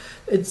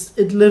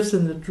it lives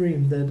in the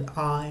dream that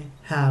I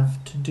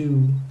have to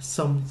do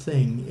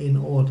something in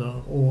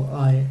order, or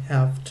I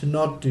have to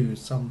not do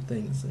some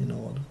things in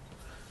order.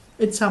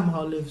 It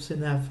somehow lives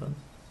in effort.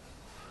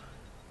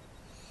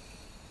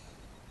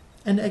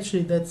 And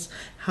actually that's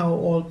how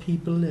all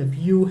people live.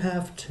 You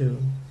have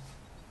to.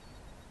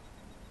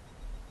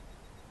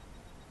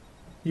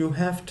 You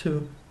have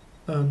to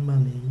earn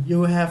money.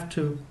 You have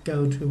to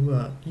go to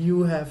work.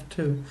 You have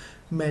to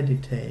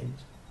meditate.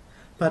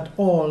 But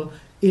all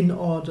in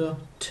order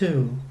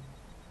to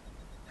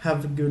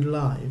have a good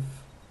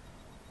life,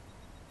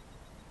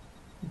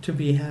 to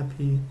be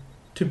happy,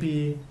 to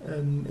be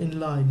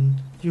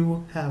enlightened.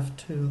 You have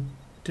to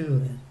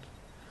do it.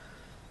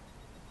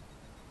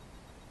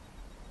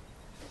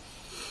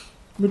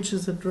 Which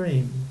is a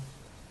dream.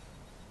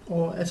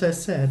 Or, as I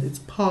said, it's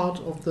part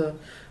of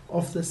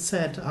the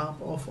setup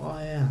of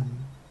I am.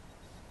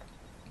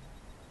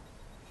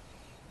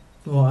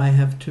 Or I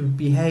have to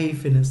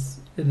behave in a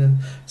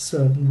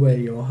certain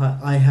way, or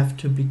I have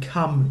to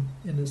become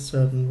in a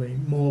certain way,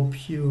 more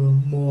pure,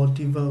 more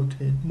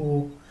devoted,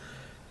 more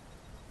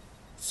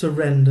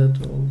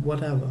surrendered, or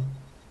whatever.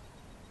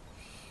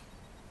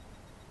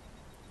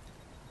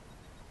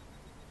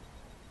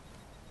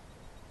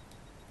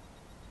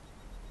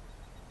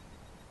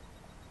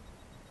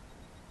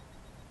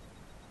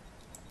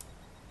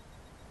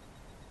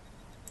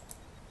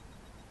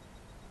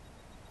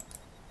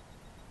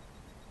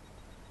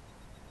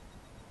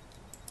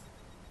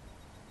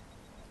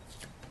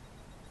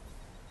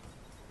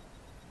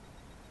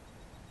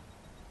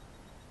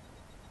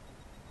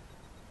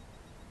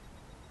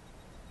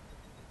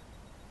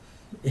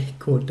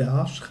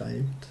 Godard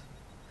schreibt,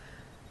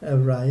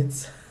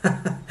 writes,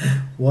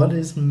 what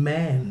is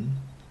man?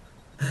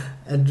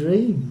 A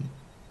dream.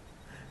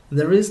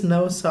 There is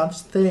no such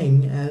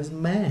thing as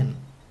man.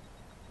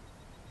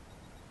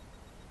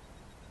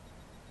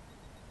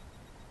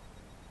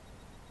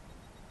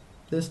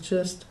 There's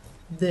just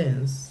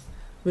this,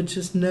 which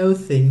is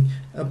nothing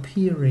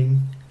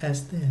appearing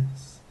as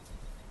this.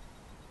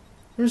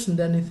 There isn't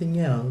anything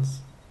else.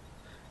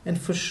 And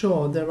for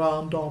sure there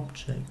aren't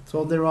objects,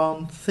 or there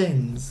aren't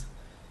things.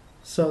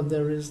 So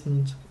there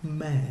isn't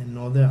man,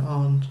 or there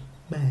aren't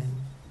men.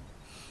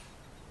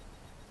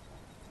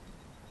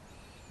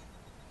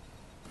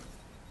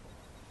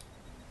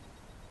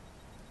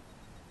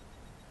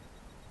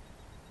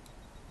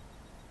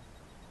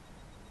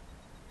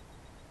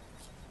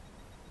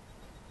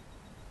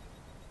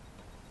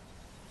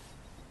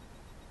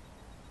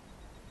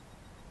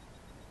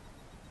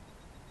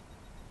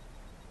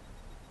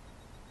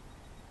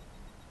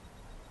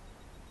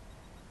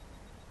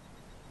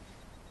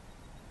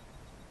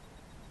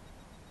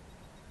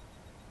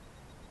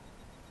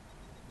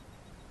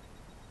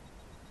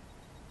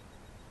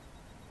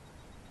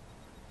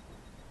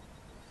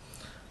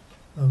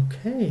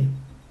 Okay.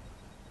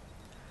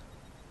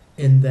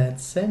 In that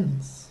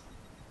sense,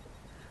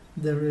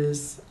 there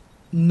is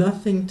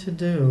nothing to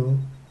do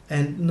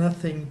and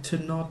nothing to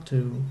not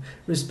do.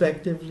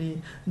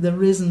 Respectively,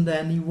 there isn't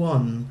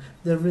anyone,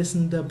 there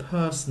isn't a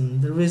person,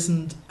 there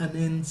isn't an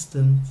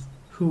instance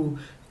who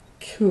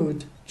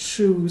could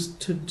choose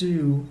to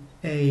do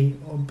A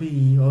or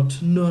B, or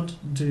to not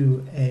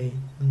do A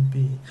and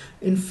B.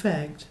 In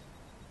fact,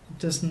 it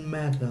doesn't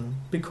matter,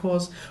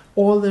 because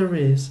all there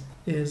is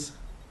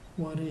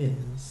what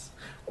is.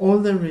 All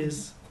there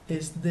is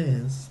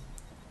this.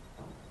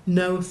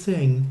 No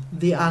thing,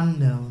 the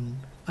unknown,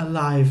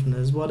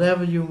 aliveness,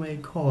 whatever you may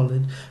call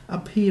it,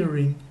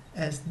 appearing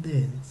as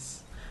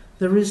this.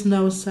 There is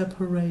no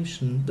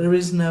separation, there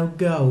is no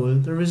goal,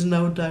 there is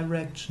no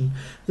direction,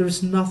 there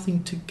is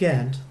nothing to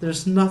get,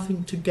 there's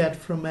nothing to get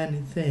from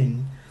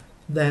anything.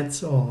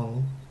 That's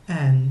all,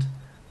 and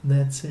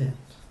that's it.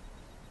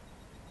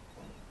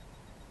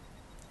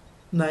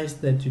 Nice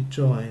that you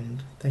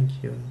joined.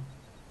 Thank you.